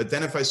observation. But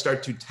then if I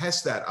start to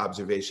test that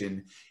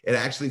observation, it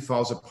actually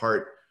falls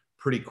apart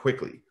pretty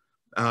quickly.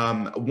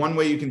 One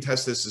way you can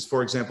test this is,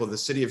 for example, the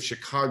city of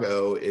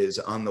Chicago is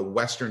on the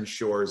western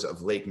shores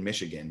of Lake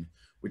Michigan,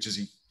 which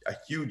is a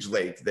huge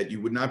lake that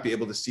you would not be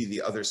able to see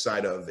the other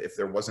side of if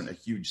there wasn't a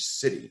huge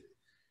city.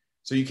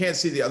 So you can't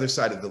see the other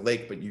side of the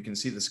lake, but you can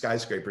see the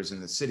skyscrapers in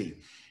the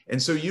city.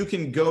 And so you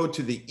can go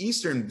to the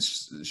eastern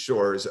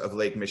shores of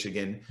Lake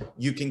Michigan.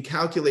 You can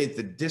calculate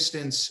the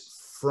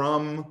distance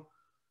from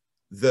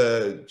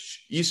the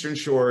eastern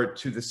shore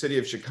to the city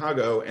of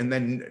Chicago. And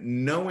then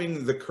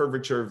knowing the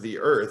curvature of the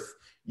Earth,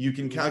 you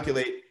can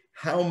calculate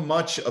how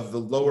much of the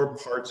lower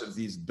parts of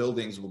these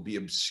buildings will be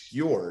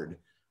obscured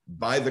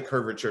by the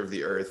curvature of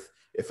the Earth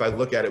if I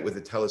look at it with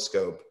a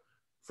telescope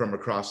from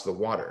across the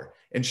water.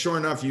 And sure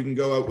enough, you can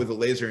go out with a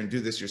laser and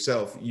do this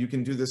yourself. You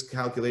can do this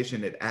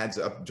calculation. It adds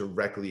up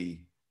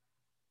directly.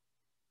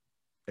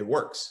 It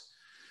works.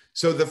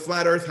 So the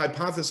flat Earth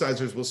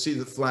hypothesizers will see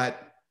the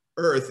flat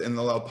Earth and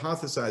they'll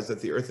hypothesize that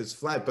the Earth is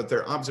flat, but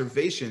their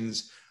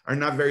observations are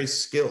not very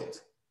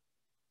skilled.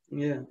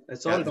 Yeah, I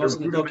saw it also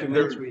in the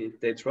documentary.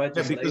 They tried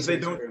to because they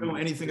don't know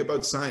anything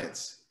about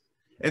science.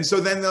 And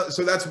so then,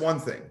 so that's one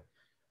thing.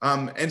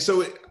 And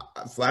so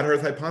flat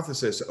Earth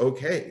hypothesis,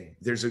 okay,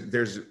 there's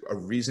a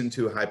reason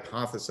to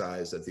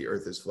hypothesize that the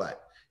Earth is flat.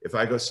 If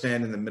I go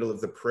stand in the middle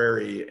of the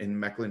prairie in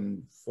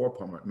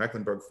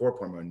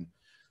Mecklenburg-Vorpommern,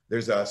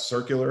 there's a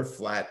circular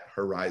flat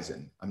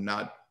horizon. I'm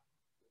not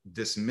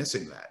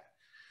dismissing that,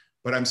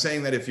 but I'm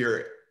saying that if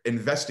your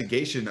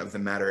investigation of the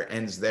matter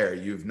ends there,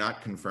 you've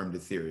not confirmed a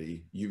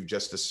theory, you've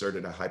just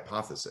asserted a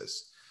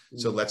hypothesis.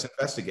 So let's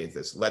investigate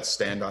this. Let's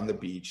stand on the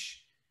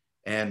beach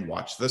and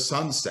watch the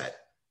sunset.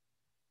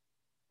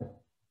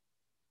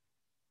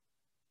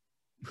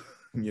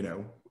 You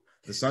know,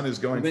 the sun is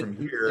going from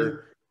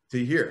here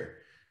to here.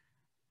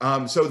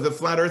 So the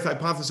flat Earth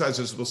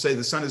hypothesizers will say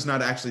the sun is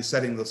not actually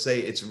setting. They'll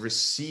say it's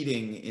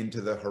receding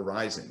into the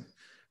horizon.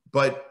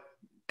 But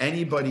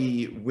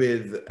anybody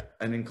with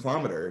an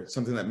inclinometer,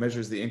 something that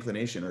measures the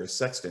inclination, or a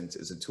sextant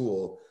is a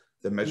tool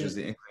that measures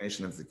the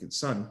inclination of the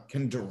sun,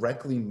 can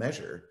directly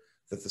measure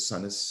that the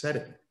sun is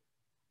setting.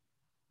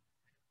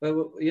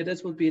 Well, yeah,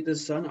 that would be the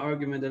sun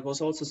argument. That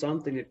was also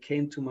something that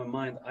came to my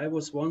mind. I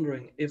was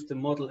wondering if the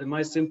model, in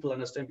my simple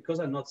understanding,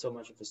 because I'm not so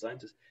much of a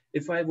scientist,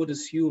 if I would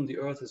assume the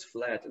Earth is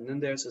flat and then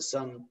there's a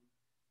sun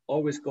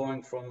always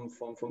going from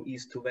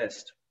east to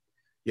west.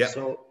 Yeah.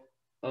 So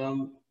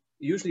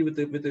usually with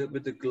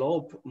the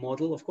globe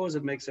model, of course,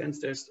 it makes sense.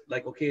 There's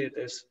like, okay,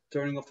 there's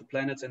turning of the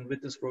planets, and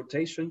with this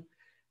rotation,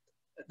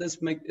 this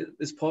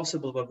is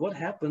possible. But what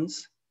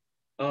happens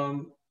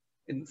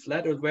in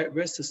flat Earth?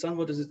 Where's the sun?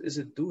 What is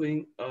it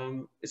doing?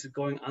 Is it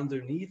going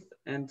underneath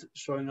and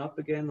showing up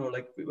again, or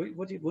like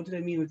what did I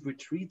mean with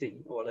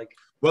retreating, or like?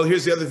 Well,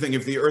 here's the other thing: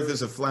 if the Earth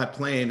is a flat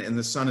plane and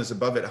the sun is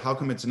above it, how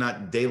come it's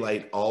not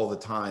daylight all the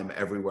time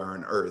everywhere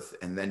on Earth,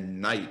 and then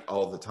night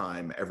all the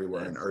time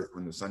everywhere on Earth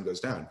when the sun goes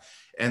down?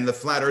 And the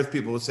flat Earth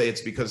people will say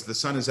it's because the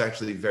sun is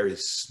actually very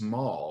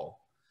small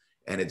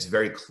and it's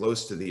very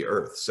close to the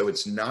Earth, so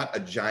it's not a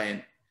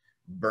giant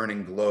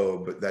burning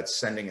globe that's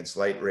sending its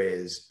light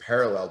rays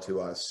parallel to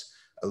us,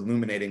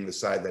 illuminating the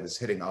side that is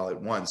hitting all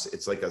at once.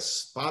 It's like a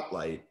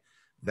spotlight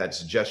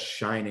that's just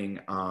shining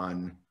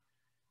on,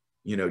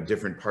 you know,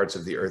 different parts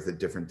of the Earth at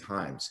different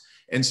times.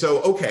 And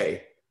so,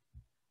 okay,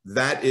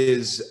 that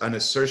is an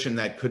assertion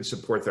that could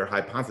support their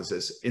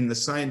hypothesis. In the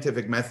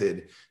scientific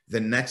method, the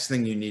next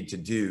thing you need to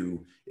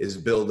do is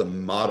build a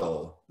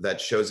model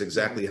that shows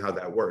exactly how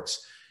that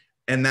works.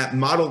 And that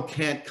model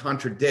can't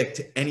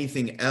contradict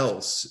anything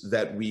else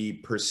that we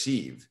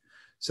perceive.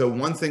 So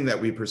one thing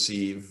that we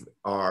perceive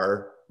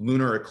are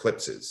lunar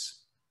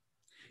eclipses.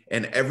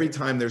 And every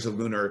time there's a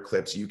lunar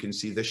eclipse, you can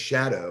see the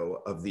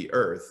shadow of the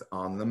Earth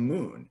on the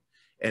moon.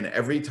 And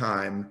every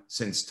time,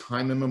 since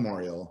time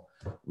immemorial,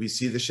 we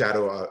see the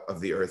shadow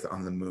of the Earth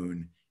on the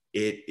moon,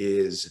 it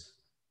is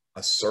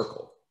a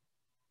circle.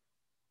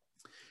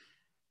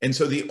 And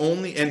so the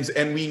only,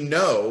 and we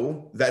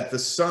know that the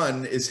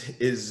sun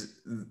is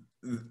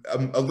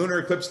a lunar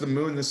eclipse, the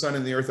moon, the sun,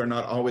 and the Earth are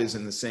not always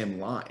in the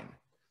same line.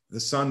 The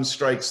sun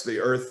strikes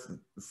the Earth,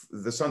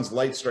 the sun's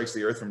light strikes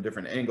the Earth from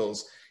different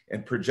angles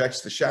and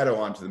projects the shadow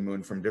onto the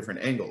moon from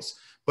different angles.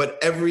 But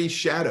every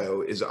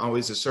shadow is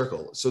always a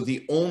circle. So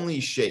the only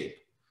shape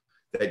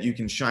that you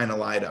can shine a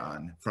light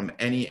on from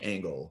any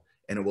angle,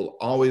 and it will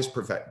always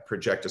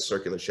project a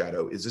circular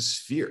shadow, is a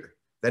sphere.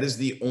 That is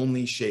the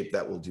only shape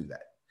that will do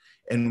that.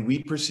 And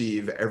we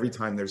perceive every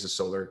time there's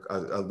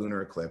a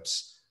lunar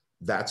eclipse,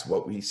 that's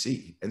what we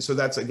see. And so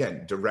that's,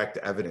 again, direct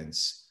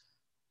evidence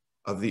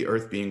of the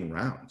Earth being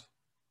round.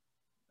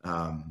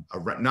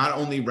 Not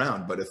only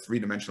round, but a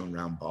three-dimensional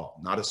round ball,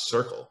 not a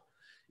circle.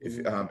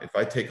 If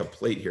I take a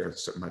plate here,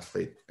 so my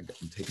plate,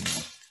 I'm taking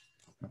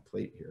my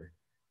plate here.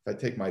 If I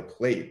take my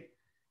plate,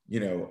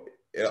 you know,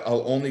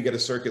 I'll only get a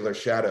circular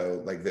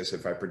shadow like this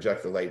if I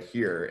project the light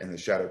here and the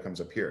shadow comes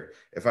up here.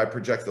 If I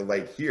project the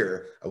light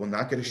here, I will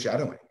not get a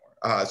shadow anymore,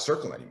 a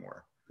circle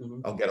anymore.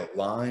 I'll get a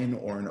line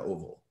or an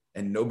oval.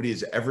 And nobody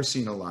has ever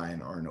seen a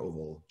line or an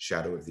oval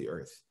shadow of the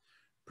Earth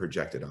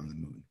projected on the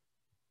moon.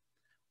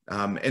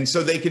 And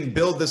so they can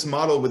build this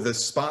model with the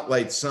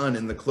spotlight sun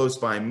and the close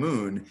by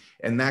moon,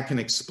 and that can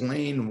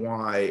explain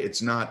why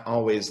it's not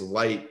always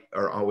light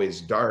or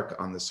always dark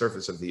on the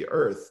surface of the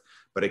Earth,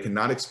 but it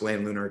cannot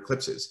explain lunar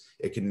eclipses.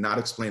 It cannot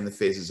explain the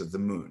phases of the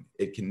moon.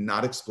 It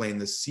cannot explain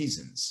the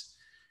seasons.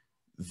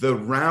 The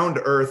round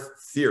Earth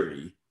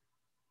theory,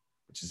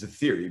 which is a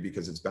theory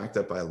because it's backed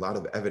up by a lot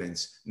of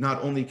evidence,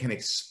 not only can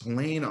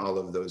explain all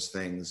of those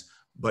things,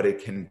 but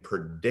it can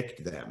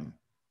predict them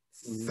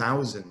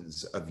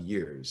thousands of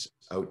years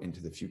out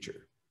into the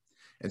future.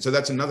 And so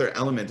that's another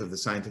element of the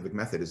scientific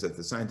method, is that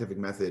the scientific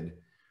method,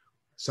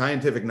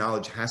 scientific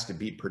knowledge has to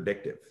be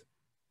predictive.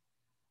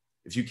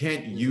 If you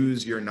can't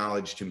use your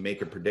knowledge to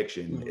make a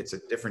prediction, it's a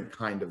different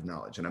kind of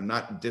knowledge. And I'm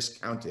not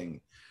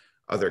discounting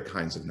other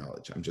kinds of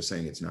knowledge. I'm just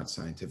saying it's not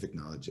scientific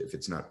knowledge if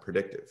it's not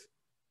predictive.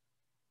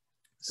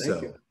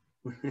 Thank you.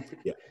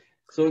 Yeah.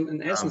 So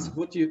in essence,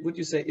 would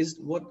you say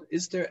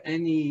is there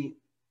any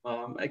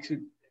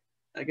actually,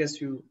 I guess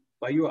you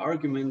by your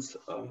arguments,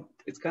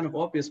 it's kind of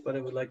obvious, but I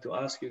would like to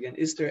ask you again,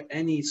 is there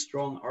any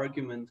strong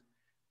argument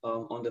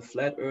on the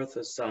flat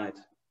earther side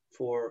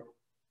for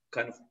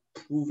kind of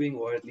proving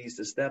or at least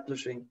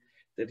establishing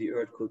that the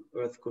earth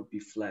could be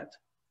flat?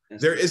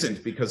 There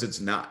isn't, because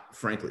it's not,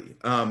 frankly.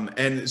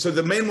 And so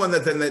the main one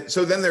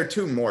so then there are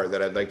two more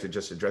that I'd like to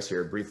just address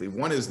here briefly.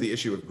 One is the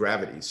issue of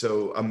gravity.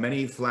 So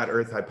many flat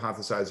earth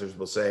hypothesizers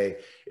will say,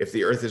 if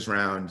the earth is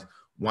round,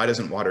 why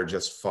doesn't water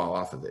just fall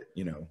off of it?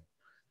 You know,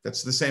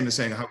 that's the same as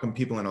saying, how come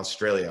people in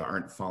Australia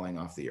aren't falling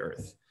off the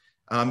earth?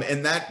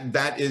 And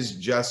that is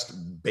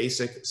just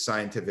basic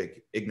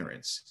scientific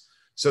ignorance.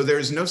 So there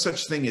is no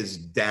such thing as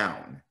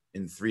down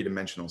in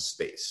three-dimensional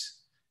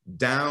space.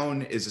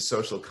 Down is a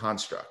social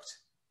construct.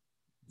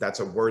 That's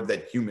a word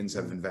that humans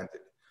have invented.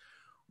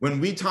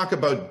 When we talk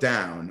about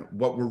down,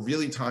 what we're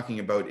really talking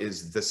about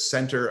is the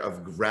center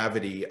of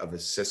gravity of a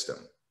system.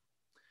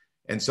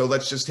 And so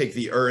let's just take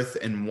the earth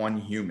and one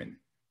human.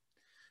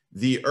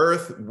 The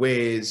earth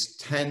weighs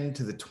 10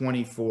 to the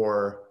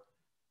 24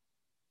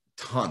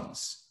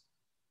 tons.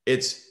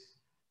 It's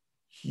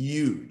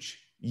huge.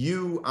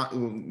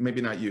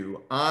 Maybe not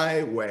you,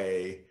 I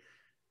weigh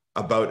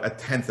about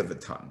 1/10 of a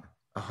ton,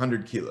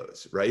 100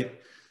 kilos, right?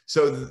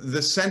 So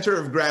the center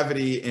of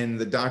gravity in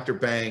the Dr.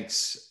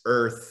 Banks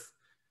Earth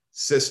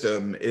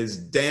system is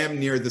damn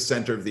near the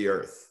center of the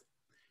Earth.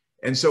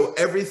 And so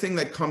everything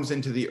that comes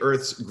into the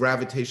Earth's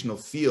gravitational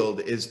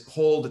field is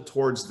pulled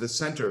towards the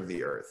center of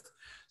the Earth.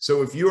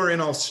 So if you're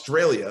in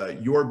Australia,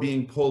 you're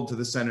being pulled to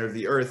the center of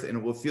the Earth, and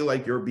it will feel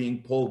like you're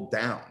being pulled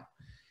down.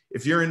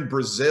 If you're in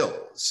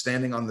Brazil,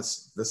 standing on the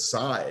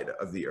side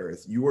of the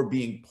Earth, you are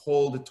being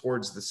pulled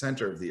towards the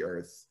center of the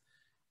Earth.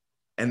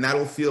 And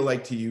that'll feel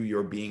like to you,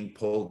 you're being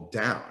pulled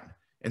down.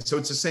 And so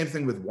it's the same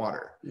thing with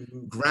water.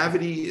 Mm-hmm.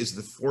 Gravity is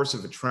the force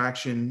of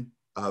attraction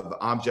of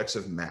objects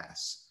of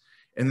mass.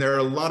 And there are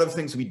a lot of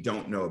things we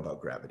don't know about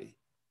gravity.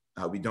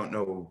 We don't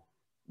know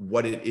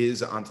what it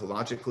is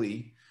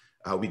ontologically.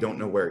 We don't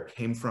know where it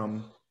came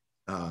from.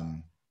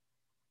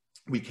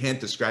 We can't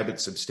describe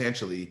it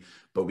substantially,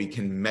 but we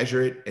can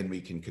measure it and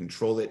we can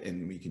control it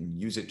and we can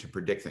use it to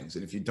predict things.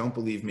 And if you don't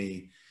believe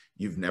me,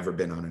 you've never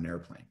been on an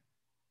airplane.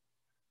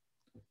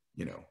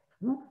 You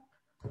know,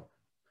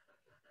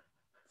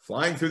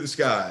 flying through the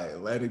sky,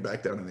 landing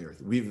back down on the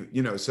earth. We've,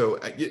 you know, so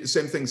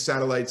same thing,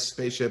 satellites,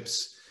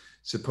 spaceships,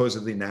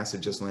 supposedly NASA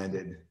just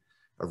landed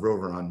a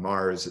rover on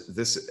Mars.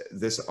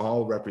 This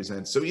all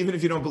represents, so even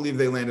if you don't believe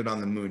they landed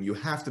on the moon, you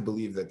have to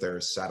believe that there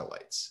are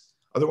satellites.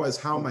 Otherwise,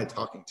 how am I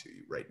talking to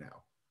you right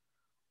now?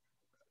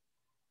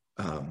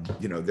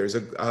 You know, there's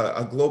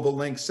a global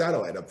link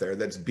satellite up there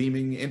that's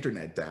beaming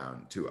internet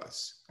down to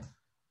us.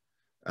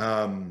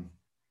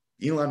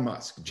 Elon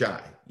Musk, Jai.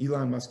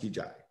 Elon Musky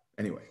Jai.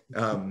 Anyway.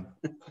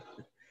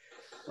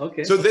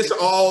 Okay. So this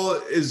all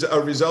is a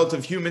result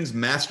of humans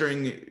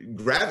mastering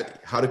gravity,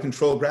 how to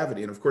control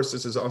gravity. And of course,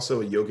 this is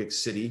also a yogic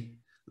siddhi,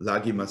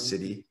 Lagima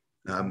siddhi.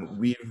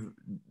 We've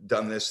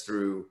done this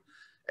through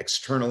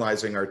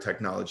externalizing our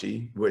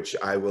technology, which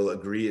I will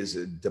agree is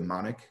a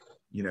demonic,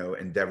 you know,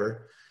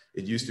 endeavor.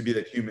 It used to be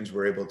that humans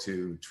were able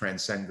to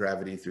transcend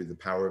gravity through the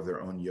power of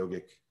their own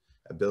yogic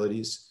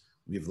abilities.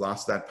 We've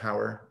lost that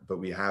power, but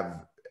we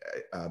have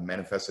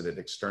manifested it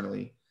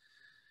externally.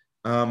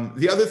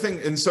 The other thing,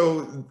 and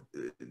so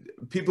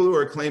people who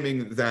are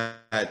claiming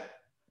that,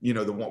 you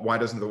know, why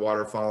doesn't the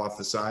water fall off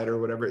the side or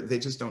whatever, they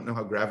just don't know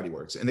how gravity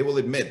works. And they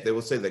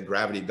will say that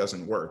gravity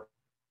doesn't work.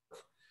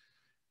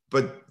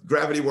 But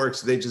gravity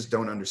works, they just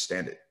don't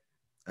understand it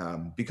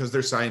because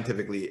they're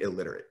scientifically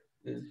illiterate.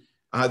 Mm.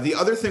 The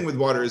other thing with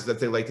water is that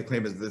they like to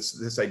claim is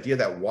this idea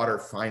that water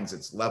finds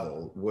its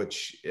level,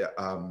 which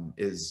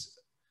is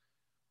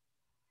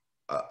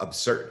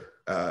absurd.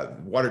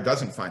 Water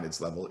doesn't find its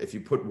level. If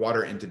you put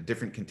water into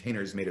different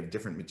containers made of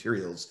different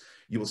materials,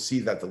 you will see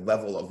that the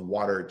level of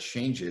water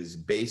changes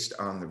based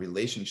on the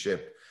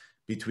relationship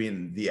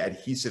between the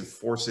adhesive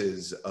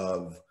forces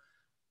of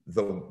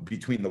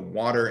between the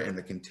water and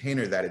the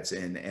container that it's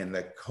in and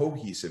the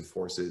cohesive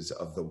forces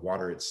of the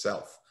water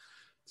itself.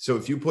 So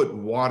if you put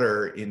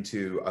water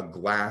into a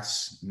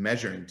glass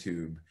measuring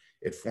tube,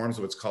 it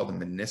forms what's called a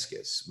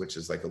meniscus, which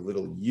is like a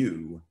little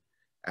U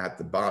at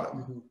the bottom.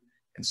 Mm-hmm.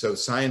 And so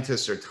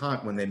scientists are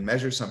taught when they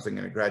measure something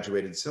in a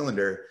graduated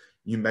cylinder,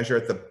 you measure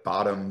at the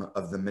bottom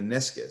of the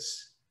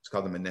meniscus. It's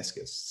called the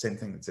meniscus, same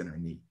thing that's in our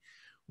knee.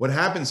 What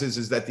happens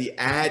is that the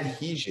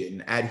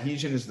adhesion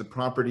is the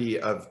property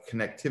of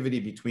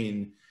connectivity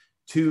between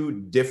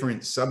two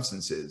different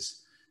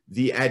substances.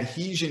 The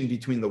adhesion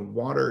between the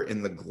water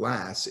and the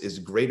glass is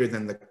greater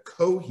than the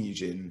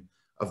cohesion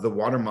of the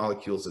water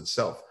molecules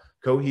itself.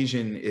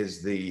 Cohesion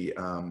is the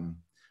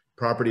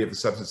property of the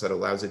substance that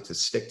allows it to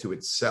stick to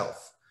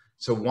itself.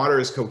 So water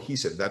is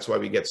cohesive. That's why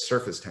we get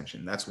surface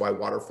tension. That's why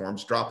water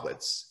forms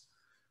droplets.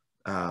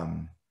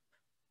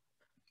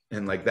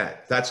 And like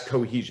that, that's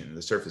cohesion,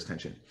 the surface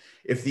tension.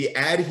 If the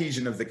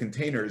adhesion of the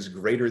container is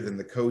greater than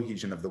the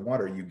cohesion of the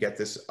water, you get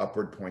this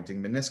upward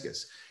pointing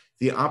meniscus.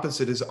 The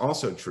opposite is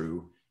also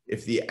true.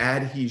 If the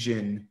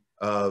adhesion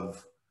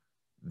of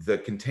the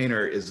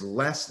container is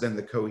less than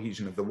the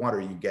cohesion of the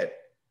water, you get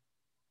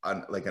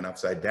like an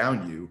upside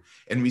down U.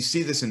 And we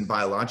see this in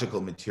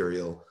biological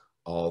material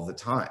all the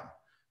time.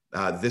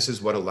 This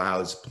is what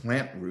allows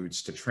plant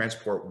roots to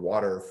transport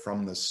water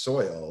from the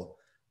soil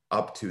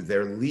up to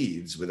their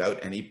leaves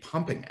without any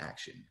pumping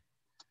action.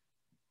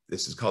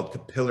 This is called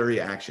capillary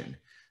action.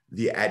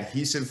 The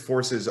adhesive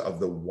forces of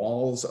the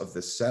walls of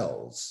the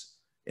cells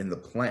in the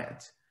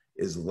plant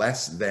is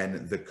less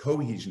than the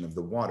cohesion of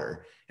the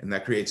water, and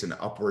that creates an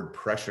upward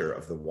pressure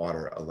of the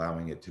water,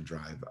 allowing it to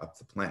drive up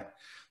the plant.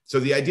 So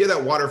the idea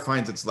that water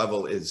finds its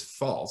level is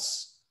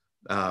false.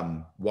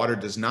 Water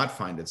does not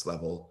find its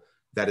level.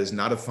 That is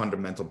not a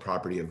fundamental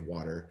property of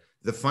water.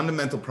 The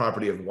fundamental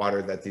property of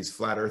water that these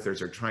flat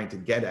earthers are trying to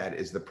get at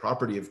is the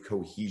property of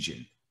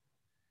cohesion.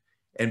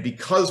 And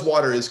because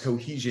water is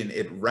cohesion,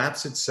 it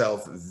wraps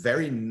itself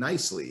very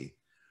nicely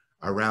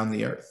around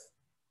the earth.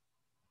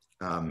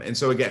 And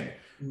so again,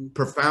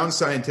 profound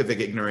scientific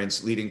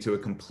ignorance leading to a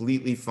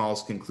completely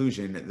false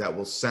conclusion that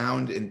will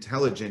sound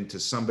intelligent to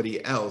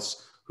somebody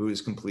else who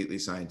is completely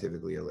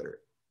scientifically illiterate.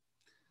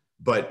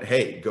 But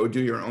hey, go do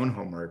your own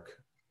homework.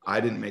 I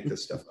didn't make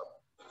this stuff up.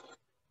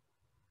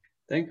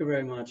 Thank you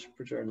very much,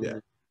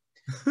 Pracar-ananda.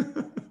 Yeah.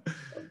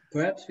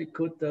 Perhaps we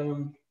could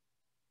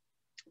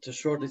just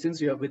shortly,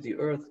 since we are with the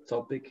Earth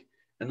topic,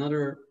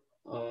 another,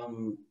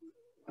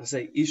 I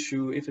say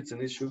issue, if it's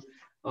an issue,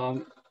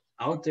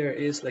 out there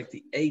is like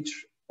the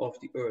age of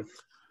the Earth.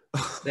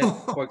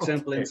 That, for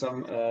example, in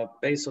some,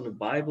 based on the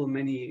Bible,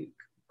 many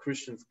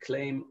Christians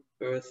claim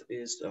Earth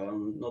is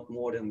not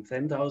more than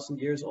 10,000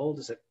 years old.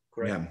 Is that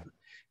correct?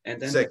 Yeah. And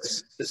then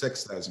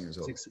 6,000 years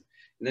old.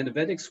 And then the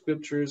Vedic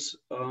scriptures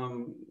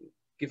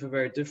give a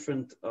very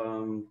different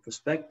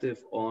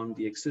perspective on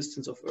the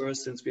existence of Earth,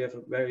 since we have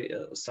a very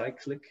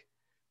cyclic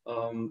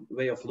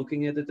way of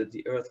looking at it, that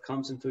the Earth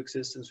comes into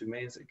existence,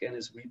 remains, again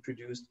is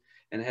reproduced,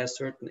 and has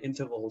certain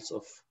intervals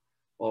of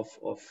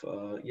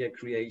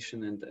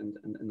creation and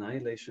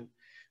annihilation.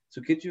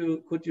 So could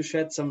you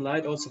shed some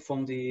light also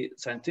from the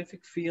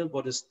scientific field?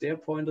 What is their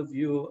point of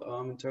view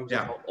in terms of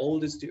how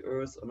old is the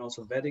Earth, and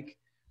also Vedic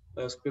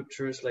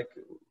scriptures? Like,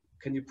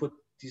 can you put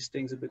these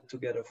things a bit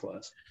together for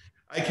us?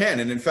 I can,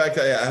 and in fact,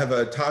 I have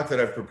a talk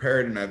that I've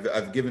prepared and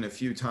I've given a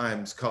few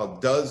times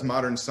called "Does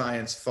Modern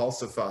Science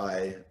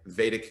Falsify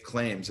Vedic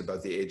Claims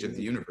About the Age of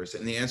the Universe?"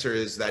 And the answer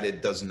is that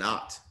it does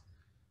not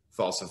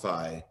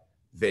falsify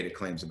Vedic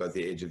claims about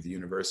the age of the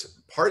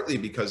universe, partly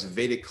because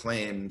Vedic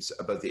claims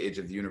about the age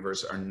of the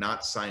universe are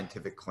not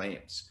scientific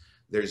claims.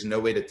 There's no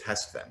way to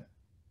test them.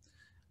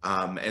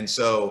 And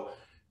so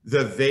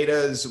the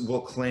Vedas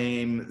will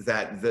claim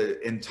that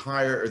the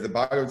entire, or the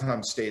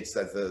Bhagavatam states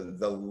that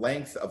the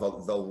length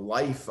of the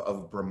life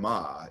of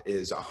Brahma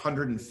is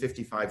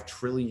 155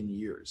 trillion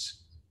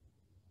years.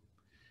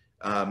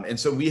 And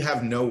so we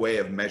have no way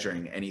of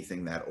measuring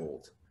anything that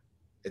old.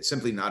 It's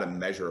simply not a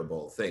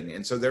measurable thing.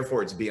 And so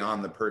therefore it's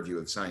beyond the purview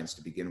of science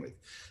to begin with.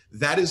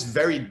 That is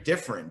very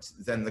different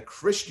than the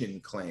Christian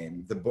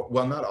claim,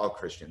 well, not all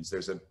Christians,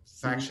 there's a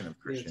faction of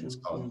Christians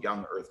called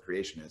young earth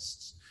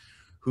creationists,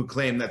 who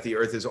claim that the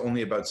earth is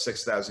only about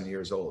 6,000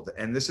 years old.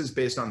 And this is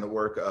based on the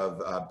work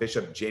of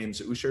Bishop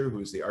James Ussher,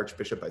 who's the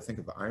Archbishop, I think,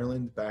 of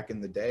Ireland back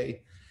in the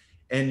day,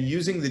 and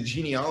using the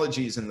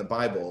genealogies in the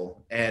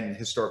Bible and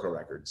historical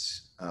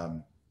records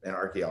and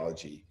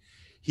archaeology.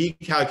 He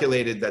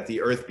calculated that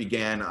the earth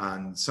began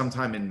on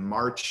sometime in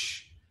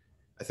March,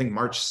 I think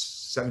March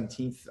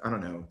 17th, I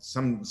don't know,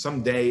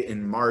 some day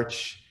in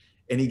March.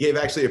 And he gave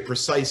actually a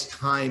precise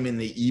time in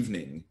the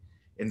evening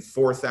in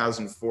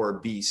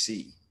 4004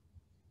 BC.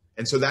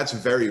 And so that's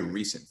very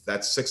recent.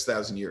 That's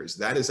 6,000 years.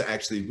 That is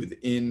actually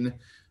within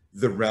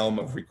the realm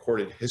of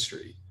recorded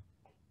history.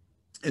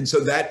 And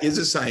so that is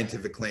a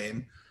scientific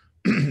claim.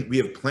 We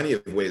have plenty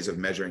of ways of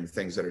measuring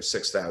things that are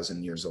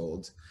 6,000 years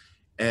old.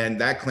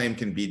 And that claim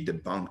can be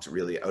debunked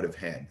really out of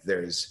hand.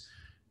 There's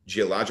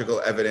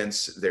geological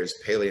evidence, there's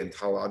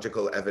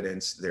paleontological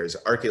evidence, there's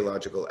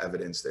archaeological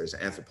evidence, there's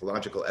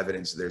anthropological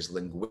evidence, there's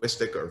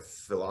linguistic or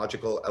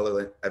philological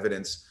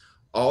evidence,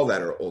 all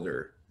that are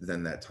older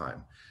than that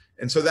time.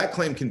 And so that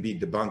claim can be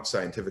debunked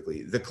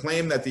scientifically. The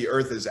claim that the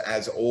earth is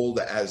as old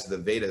as the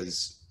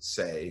Vedas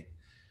say,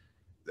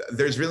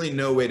 there's really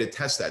no way to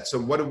test that. So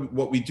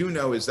what we do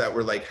know is that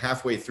we're like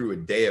halfway through a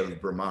day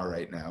of Brahma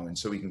right now. And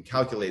so we can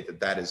calculate that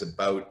that is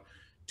about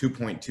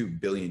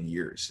 2.2 billion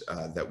years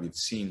that we've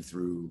seen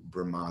through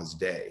Brahma's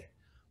day.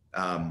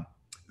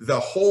 The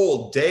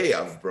whole day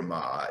of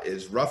Brahma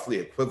is roughly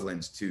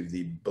equivalent to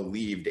the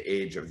believed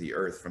age of the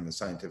earth from the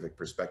scientific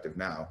perspective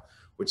now,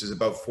 which is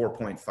about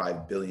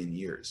 4.5 billion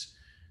years.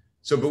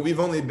 So, but we've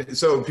only been,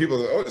 so people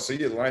go, oh, so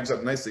it lines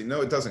up nicely.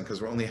 No, it doesn't,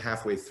 because we're only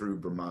halfway through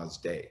Brahma's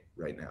day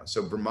right now.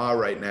 So Brahma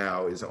right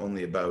now is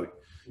only about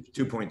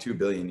 2.2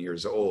 billion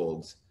years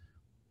old.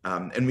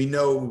 And we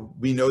know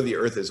the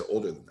earth is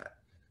older than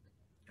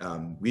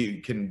that.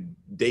 We can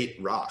date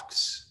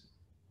rocks,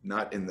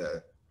 not in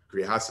the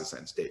Grihastha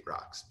sense, date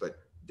rocks, but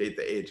date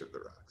the age of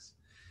the rocks.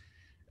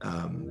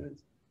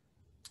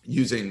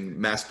 using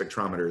mass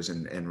spectrometers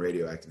and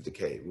radioactive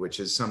decay, which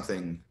is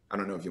something, I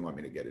don't know if you want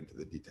me to get into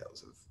the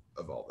details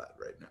of all that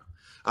right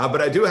now.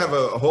 But I do have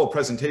a whole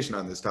presentation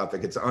on this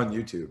topic. It's on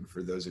YouTube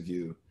for those of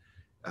you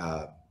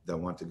that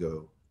want to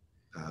go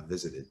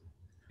visit it.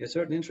 Yeah,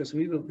 certainly interesting.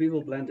 We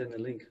will blend in a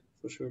link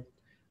for sure.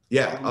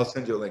 Yeah, I'll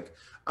send you a link.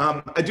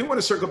 I do want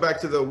to circle back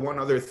to the one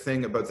other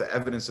thing about the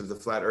evidence of the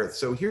flat Earth.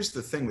 So here's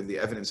the thing with the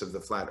evidence of the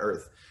flat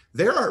Earth.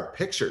 There are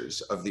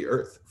pictures of the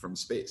Earth from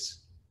space.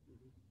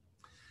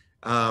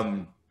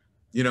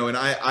 You know, and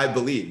I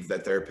believe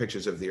that there are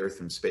pictures of the Earth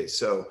from space.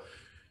 So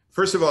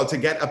first of all, to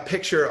get a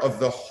picture of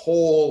the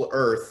whole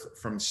Earth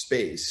from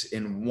space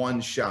in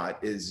one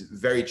shot is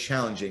very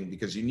challenging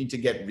because you need to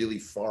get really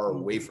far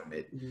away from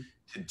it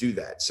to do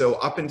that. So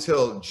up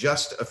until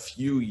just a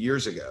few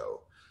years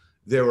ago,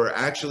 there were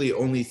actually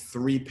only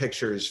 3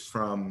 pictures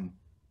from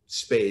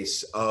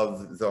space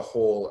of the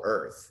whole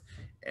Earth.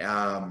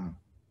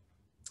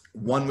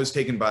 One was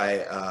taken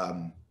by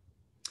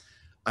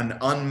an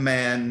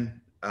unmanned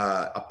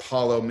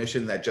Apollo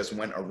mission that just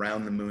went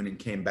around the moon and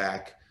came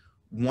back.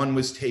 One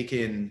was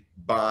taken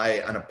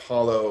by an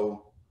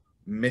Apollo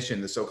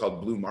mission, the so-called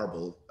Blue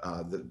Marble,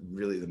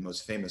 really the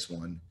most famous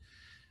one.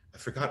 I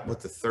forgot what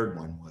the third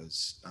one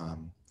was.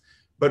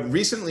 But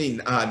recently,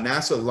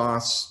 NASA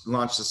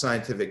launched a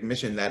scientific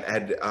mission that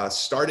had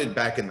started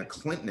back in the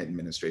Clinton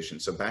administration,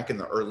 so back in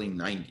the early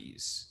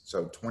 90s,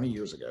 so 20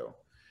 years ago.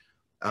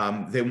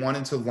 They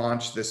wanted to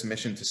launch this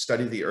mission to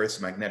study the Earth's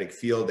magnetic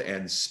field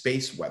and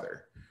space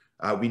weather.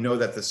 We know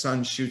that the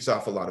sun shoots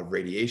off a lot of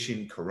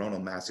radiation,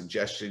 coronal mass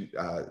ejections,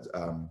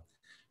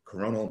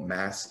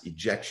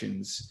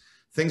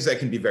 things that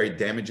can be very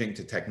damaging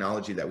to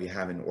technology that we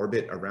have in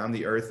orbit around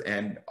the Earth,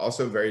 and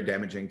also very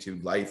damaging to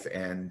life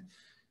and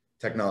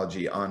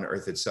technology on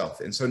Earth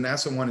itself. And so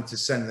NASA wanted to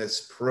send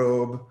this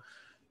probe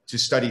to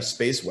study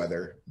space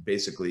weather.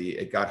 Basically,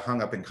 it got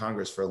hung up in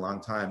Congress for a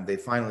long time. They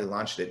finally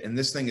launched it. And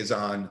this thing is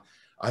on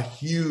a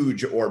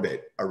huge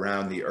orbit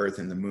around the Earth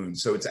and the moon.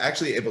 So it's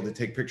actually able to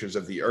take pictures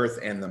of the Earth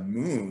and the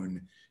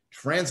moon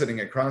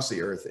transiting across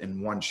the Earth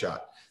in one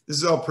shot. This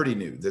is all pretty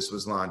new. This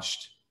was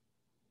launched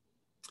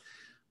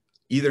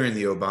either in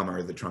the Obama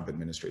or the Trump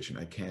administration.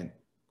 I can't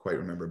quite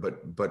remember,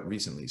 but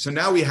recently. So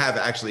now we have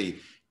actually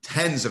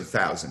tens of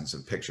thousands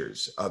of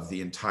pictures of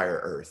the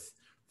entire Earth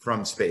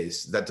from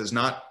space that does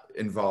not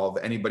involve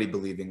anybody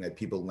believing that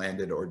people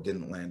landed or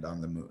didn't land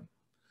on the moon.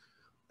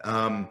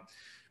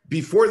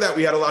 Before that,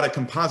 we had a lot of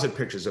composite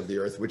pictures of the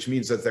Earth, which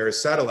means that there are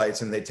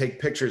satellites and they take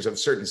pictures of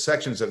certain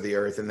sections of the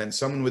Earth, and then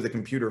someone with a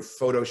computer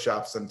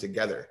photoshops them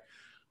together.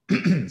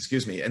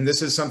 Excuse me. And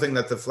this is something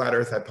that the flat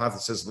Earth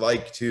hypothesis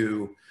like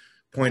to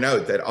point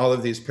out, that all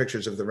of these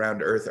pictures of the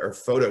round Earth are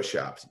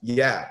photoshopped.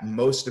 Yeah,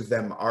 most of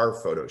them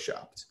are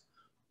photoshopped.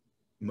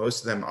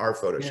 Most of them are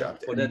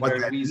photoshopped. Yeah, and what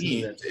that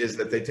means is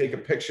that they take a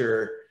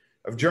picture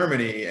of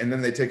Germany and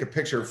then they take a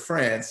picture of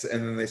France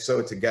and then they sew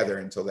it together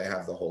until they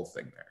have the whole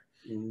thing there.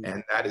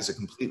 And that is a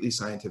completely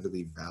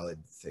scientifically valid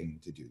thing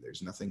to do.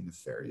 There's nothing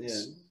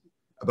nefarious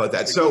about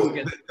that. So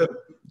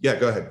yeah,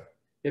 go ahead.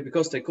 Yeah,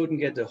 because they couldn't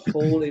get the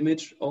whole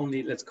image,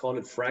 only let's call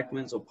it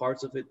fragments or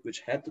parts of it,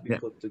 which had to be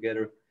put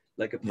together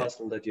like a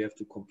puzzle that you have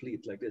to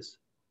complete like this.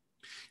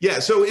 Yeah,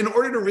 so in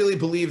order to really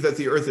believe that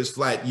the Earth is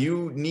flat,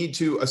 you need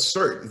to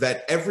assert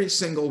that every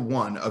single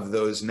one of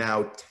those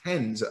now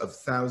tens of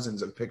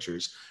thousands of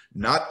pictures,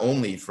 not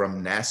only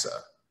from NASA,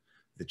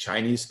 the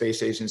Chinese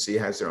Space Agency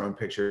has their own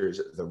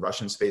pictures, the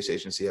Russian Space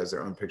Agency has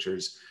their own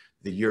pictures,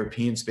 the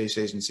European Space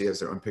Agency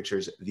has their own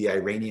pictures, the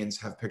Iranians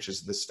have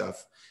pictures of this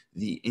stuff,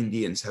 the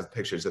Indians have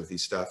pictures of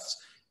these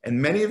stuffs, and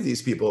many of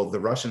these people, the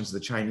Russians, the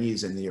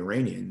Chinese, and the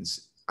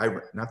Iranians,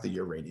 not the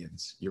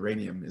Uranians,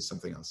 uranium is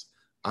something else,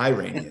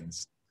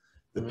 Iranians,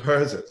 the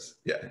Persians,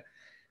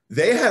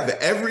 they have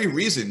every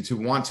reason to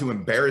want to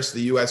embarrass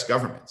the US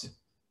government.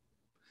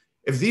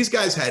 If these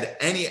guys had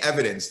any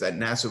evidence that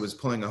NASA was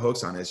pulling a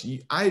hoax on us,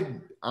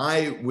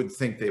 I would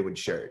think they would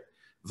share it.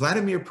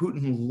 Vladimir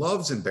Putin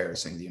loves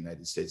embarrassing the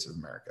United States of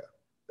America.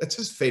 That's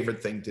his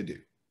favorite thing to do.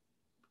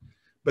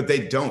 But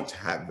they don't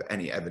have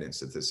any evidence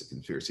that this is a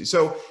conspiracy.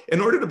 So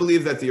in order to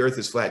believe that the Earth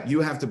is flat,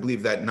 you have to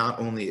believe that not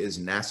only is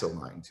NASA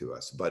lying to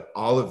us, but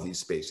all of these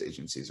space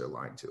agencies are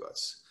lying to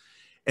us.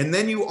 And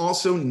then you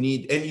also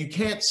need, and you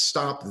can't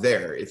stop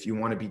there if you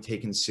want to be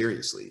taken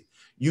seriously.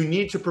 You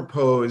need to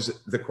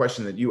propose the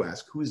question that you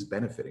ask, who is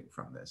benefiting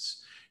from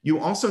this? You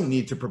also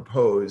need to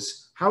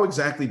propose, how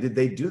exactly did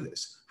they do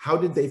this? How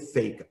did they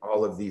fake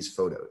all of these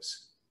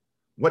photos?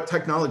 What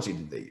technology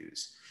did they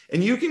use?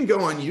 And you can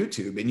go on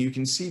YouTube and you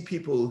can see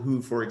people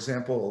who, for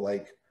example,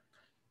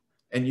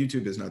 and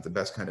YouTube is not the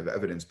best kind of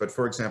evidence, but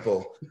for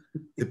example,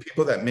 the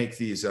people that make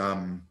these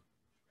the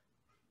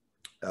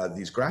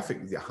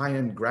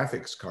high-end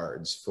graphics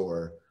cards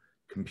for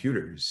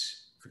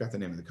computers, I forgot the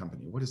name of the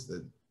company. What is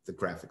the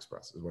graphics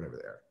process, whatever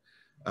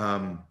they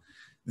are.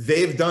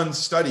 They've done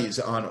studies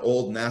on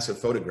old NASA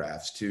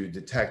photographs to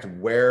detect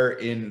where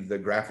in the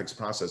graphics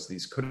process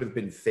these could have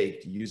been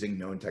faked using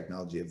known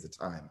technology of the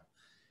time.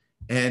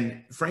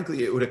 And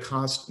frankly, it would have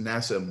cost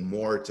NASA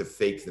more to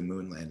fake the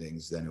moon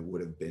landings than it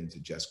would have been to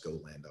just go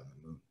land on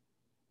the moon.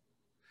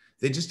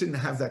 They just didn't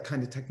have that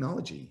kind of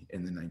technology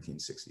in the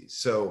 1960s.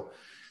 So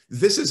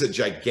this is a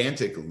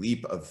gigantic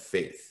leap of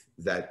faith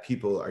that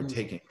people are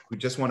taking who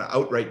just want to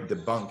outright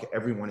debunk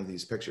every one of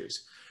these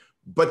pictures.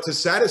 But to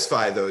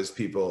satisfy those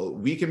people,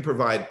 we can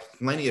provide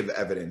plenty of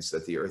evidence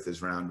that the Earth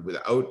is round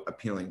without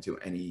appealing to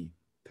any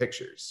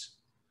pictures.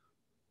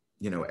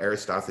 You know,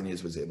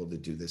 Aristophanes was able to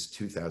do this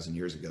 2,000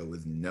 years ago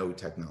with no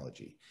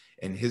technology.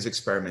 And his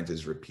experiment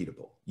is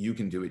repeatable. You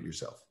can do it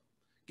yourself,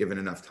 given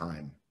enough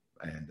time.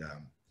 And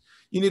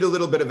you need a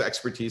little bit of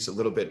expertise, a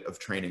little bit of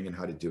training in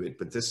how to do it.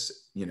 But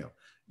this, you know,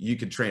 you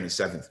could train a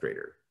 7th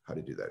grader how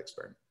to do that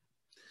experiment.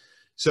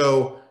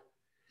 So,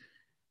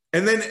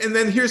 and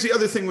then here's the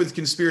other thing with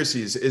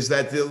conspiracies is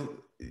that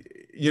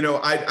you know,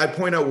 I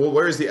point out, well,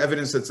 where is the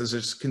evidence that there's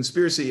a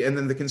conspiracy? And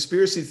then the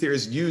conspiracy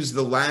theorists use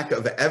the lack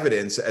of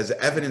evidence as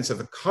evidence of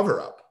a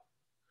cover-up.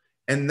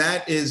 And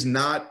that is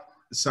not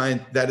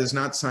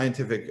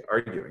scientific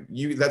arguing.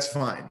 That's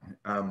fine.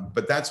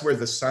 But that's where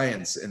the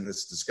science in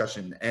this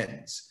discussion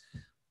ends.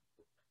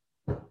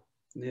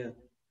 Yeah.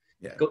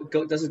 Yeah.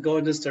 Does it go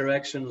in this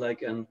direction,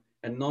 like a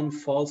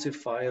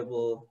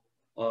non-falsifiable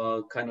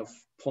kind of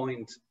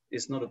point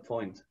is not a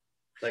point?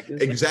 Like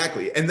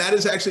exactly. And that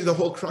is actually the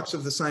whole crux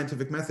of the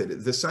scientific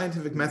method. The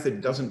scientific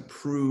method doesn't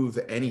prove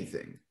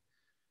anything.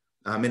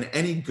 And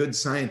any good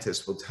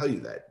scientist will tell you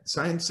that.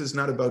 Science is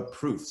not about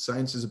proof.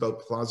 Science is about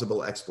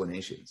plausible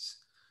explanations.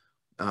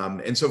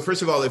 And so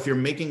first of all, if you're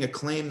making a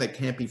claim that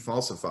can't be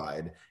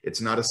falsified, it's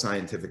not a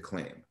scientific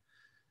claim.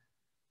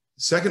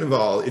 Second of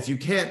all,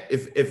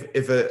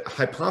 if a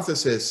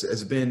hypothesis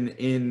has been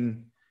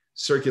in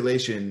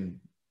circulation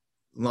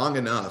long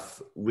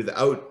enough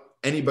without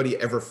anybody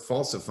ever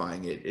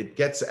falsifying it, it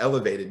gets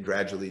elevated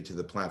gradually to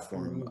the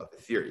platform of a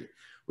theory,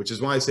 which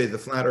is why I say the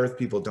flat earth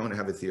people don't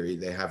have a theory.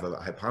 They have a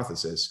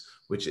hypothesis,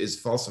 which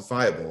is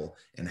falsifiable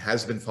and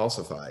has been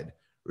falsified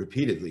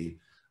repeatedly.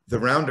 The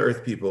round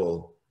earth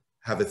people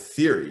have a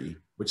theory,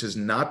 which has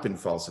not been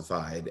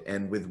falsified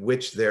and with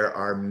which there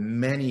are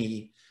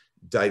many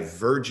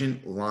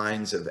divergent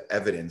lines of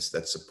evidence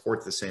that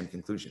support the same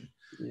conclusion.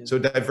 Yeah. So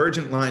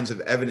divergent lines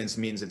of evidence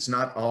means it's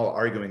not all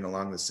arguing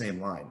along the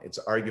same line. It's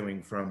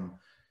arguing from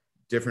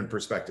different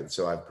perspectives.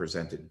 So I've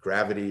presented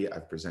gravity,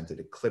 I've presented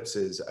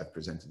eclipses, I've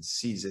presented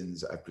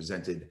seasons, I've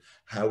presented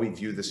how we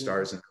view the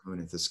stars and the moon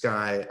in the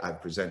sky,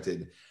 I've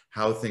presented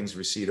how things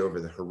recede over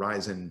the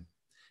horizon.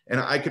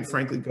 And I could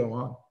frankly go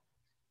on.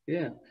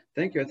 Yeah,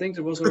 thank you. I think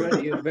it was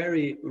already a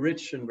very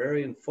rich and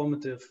very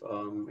informative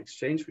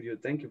exchange with you.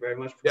 Thank you very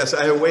much. Yes,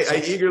 I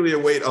eagerly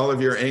await all of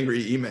your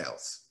angry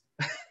emails.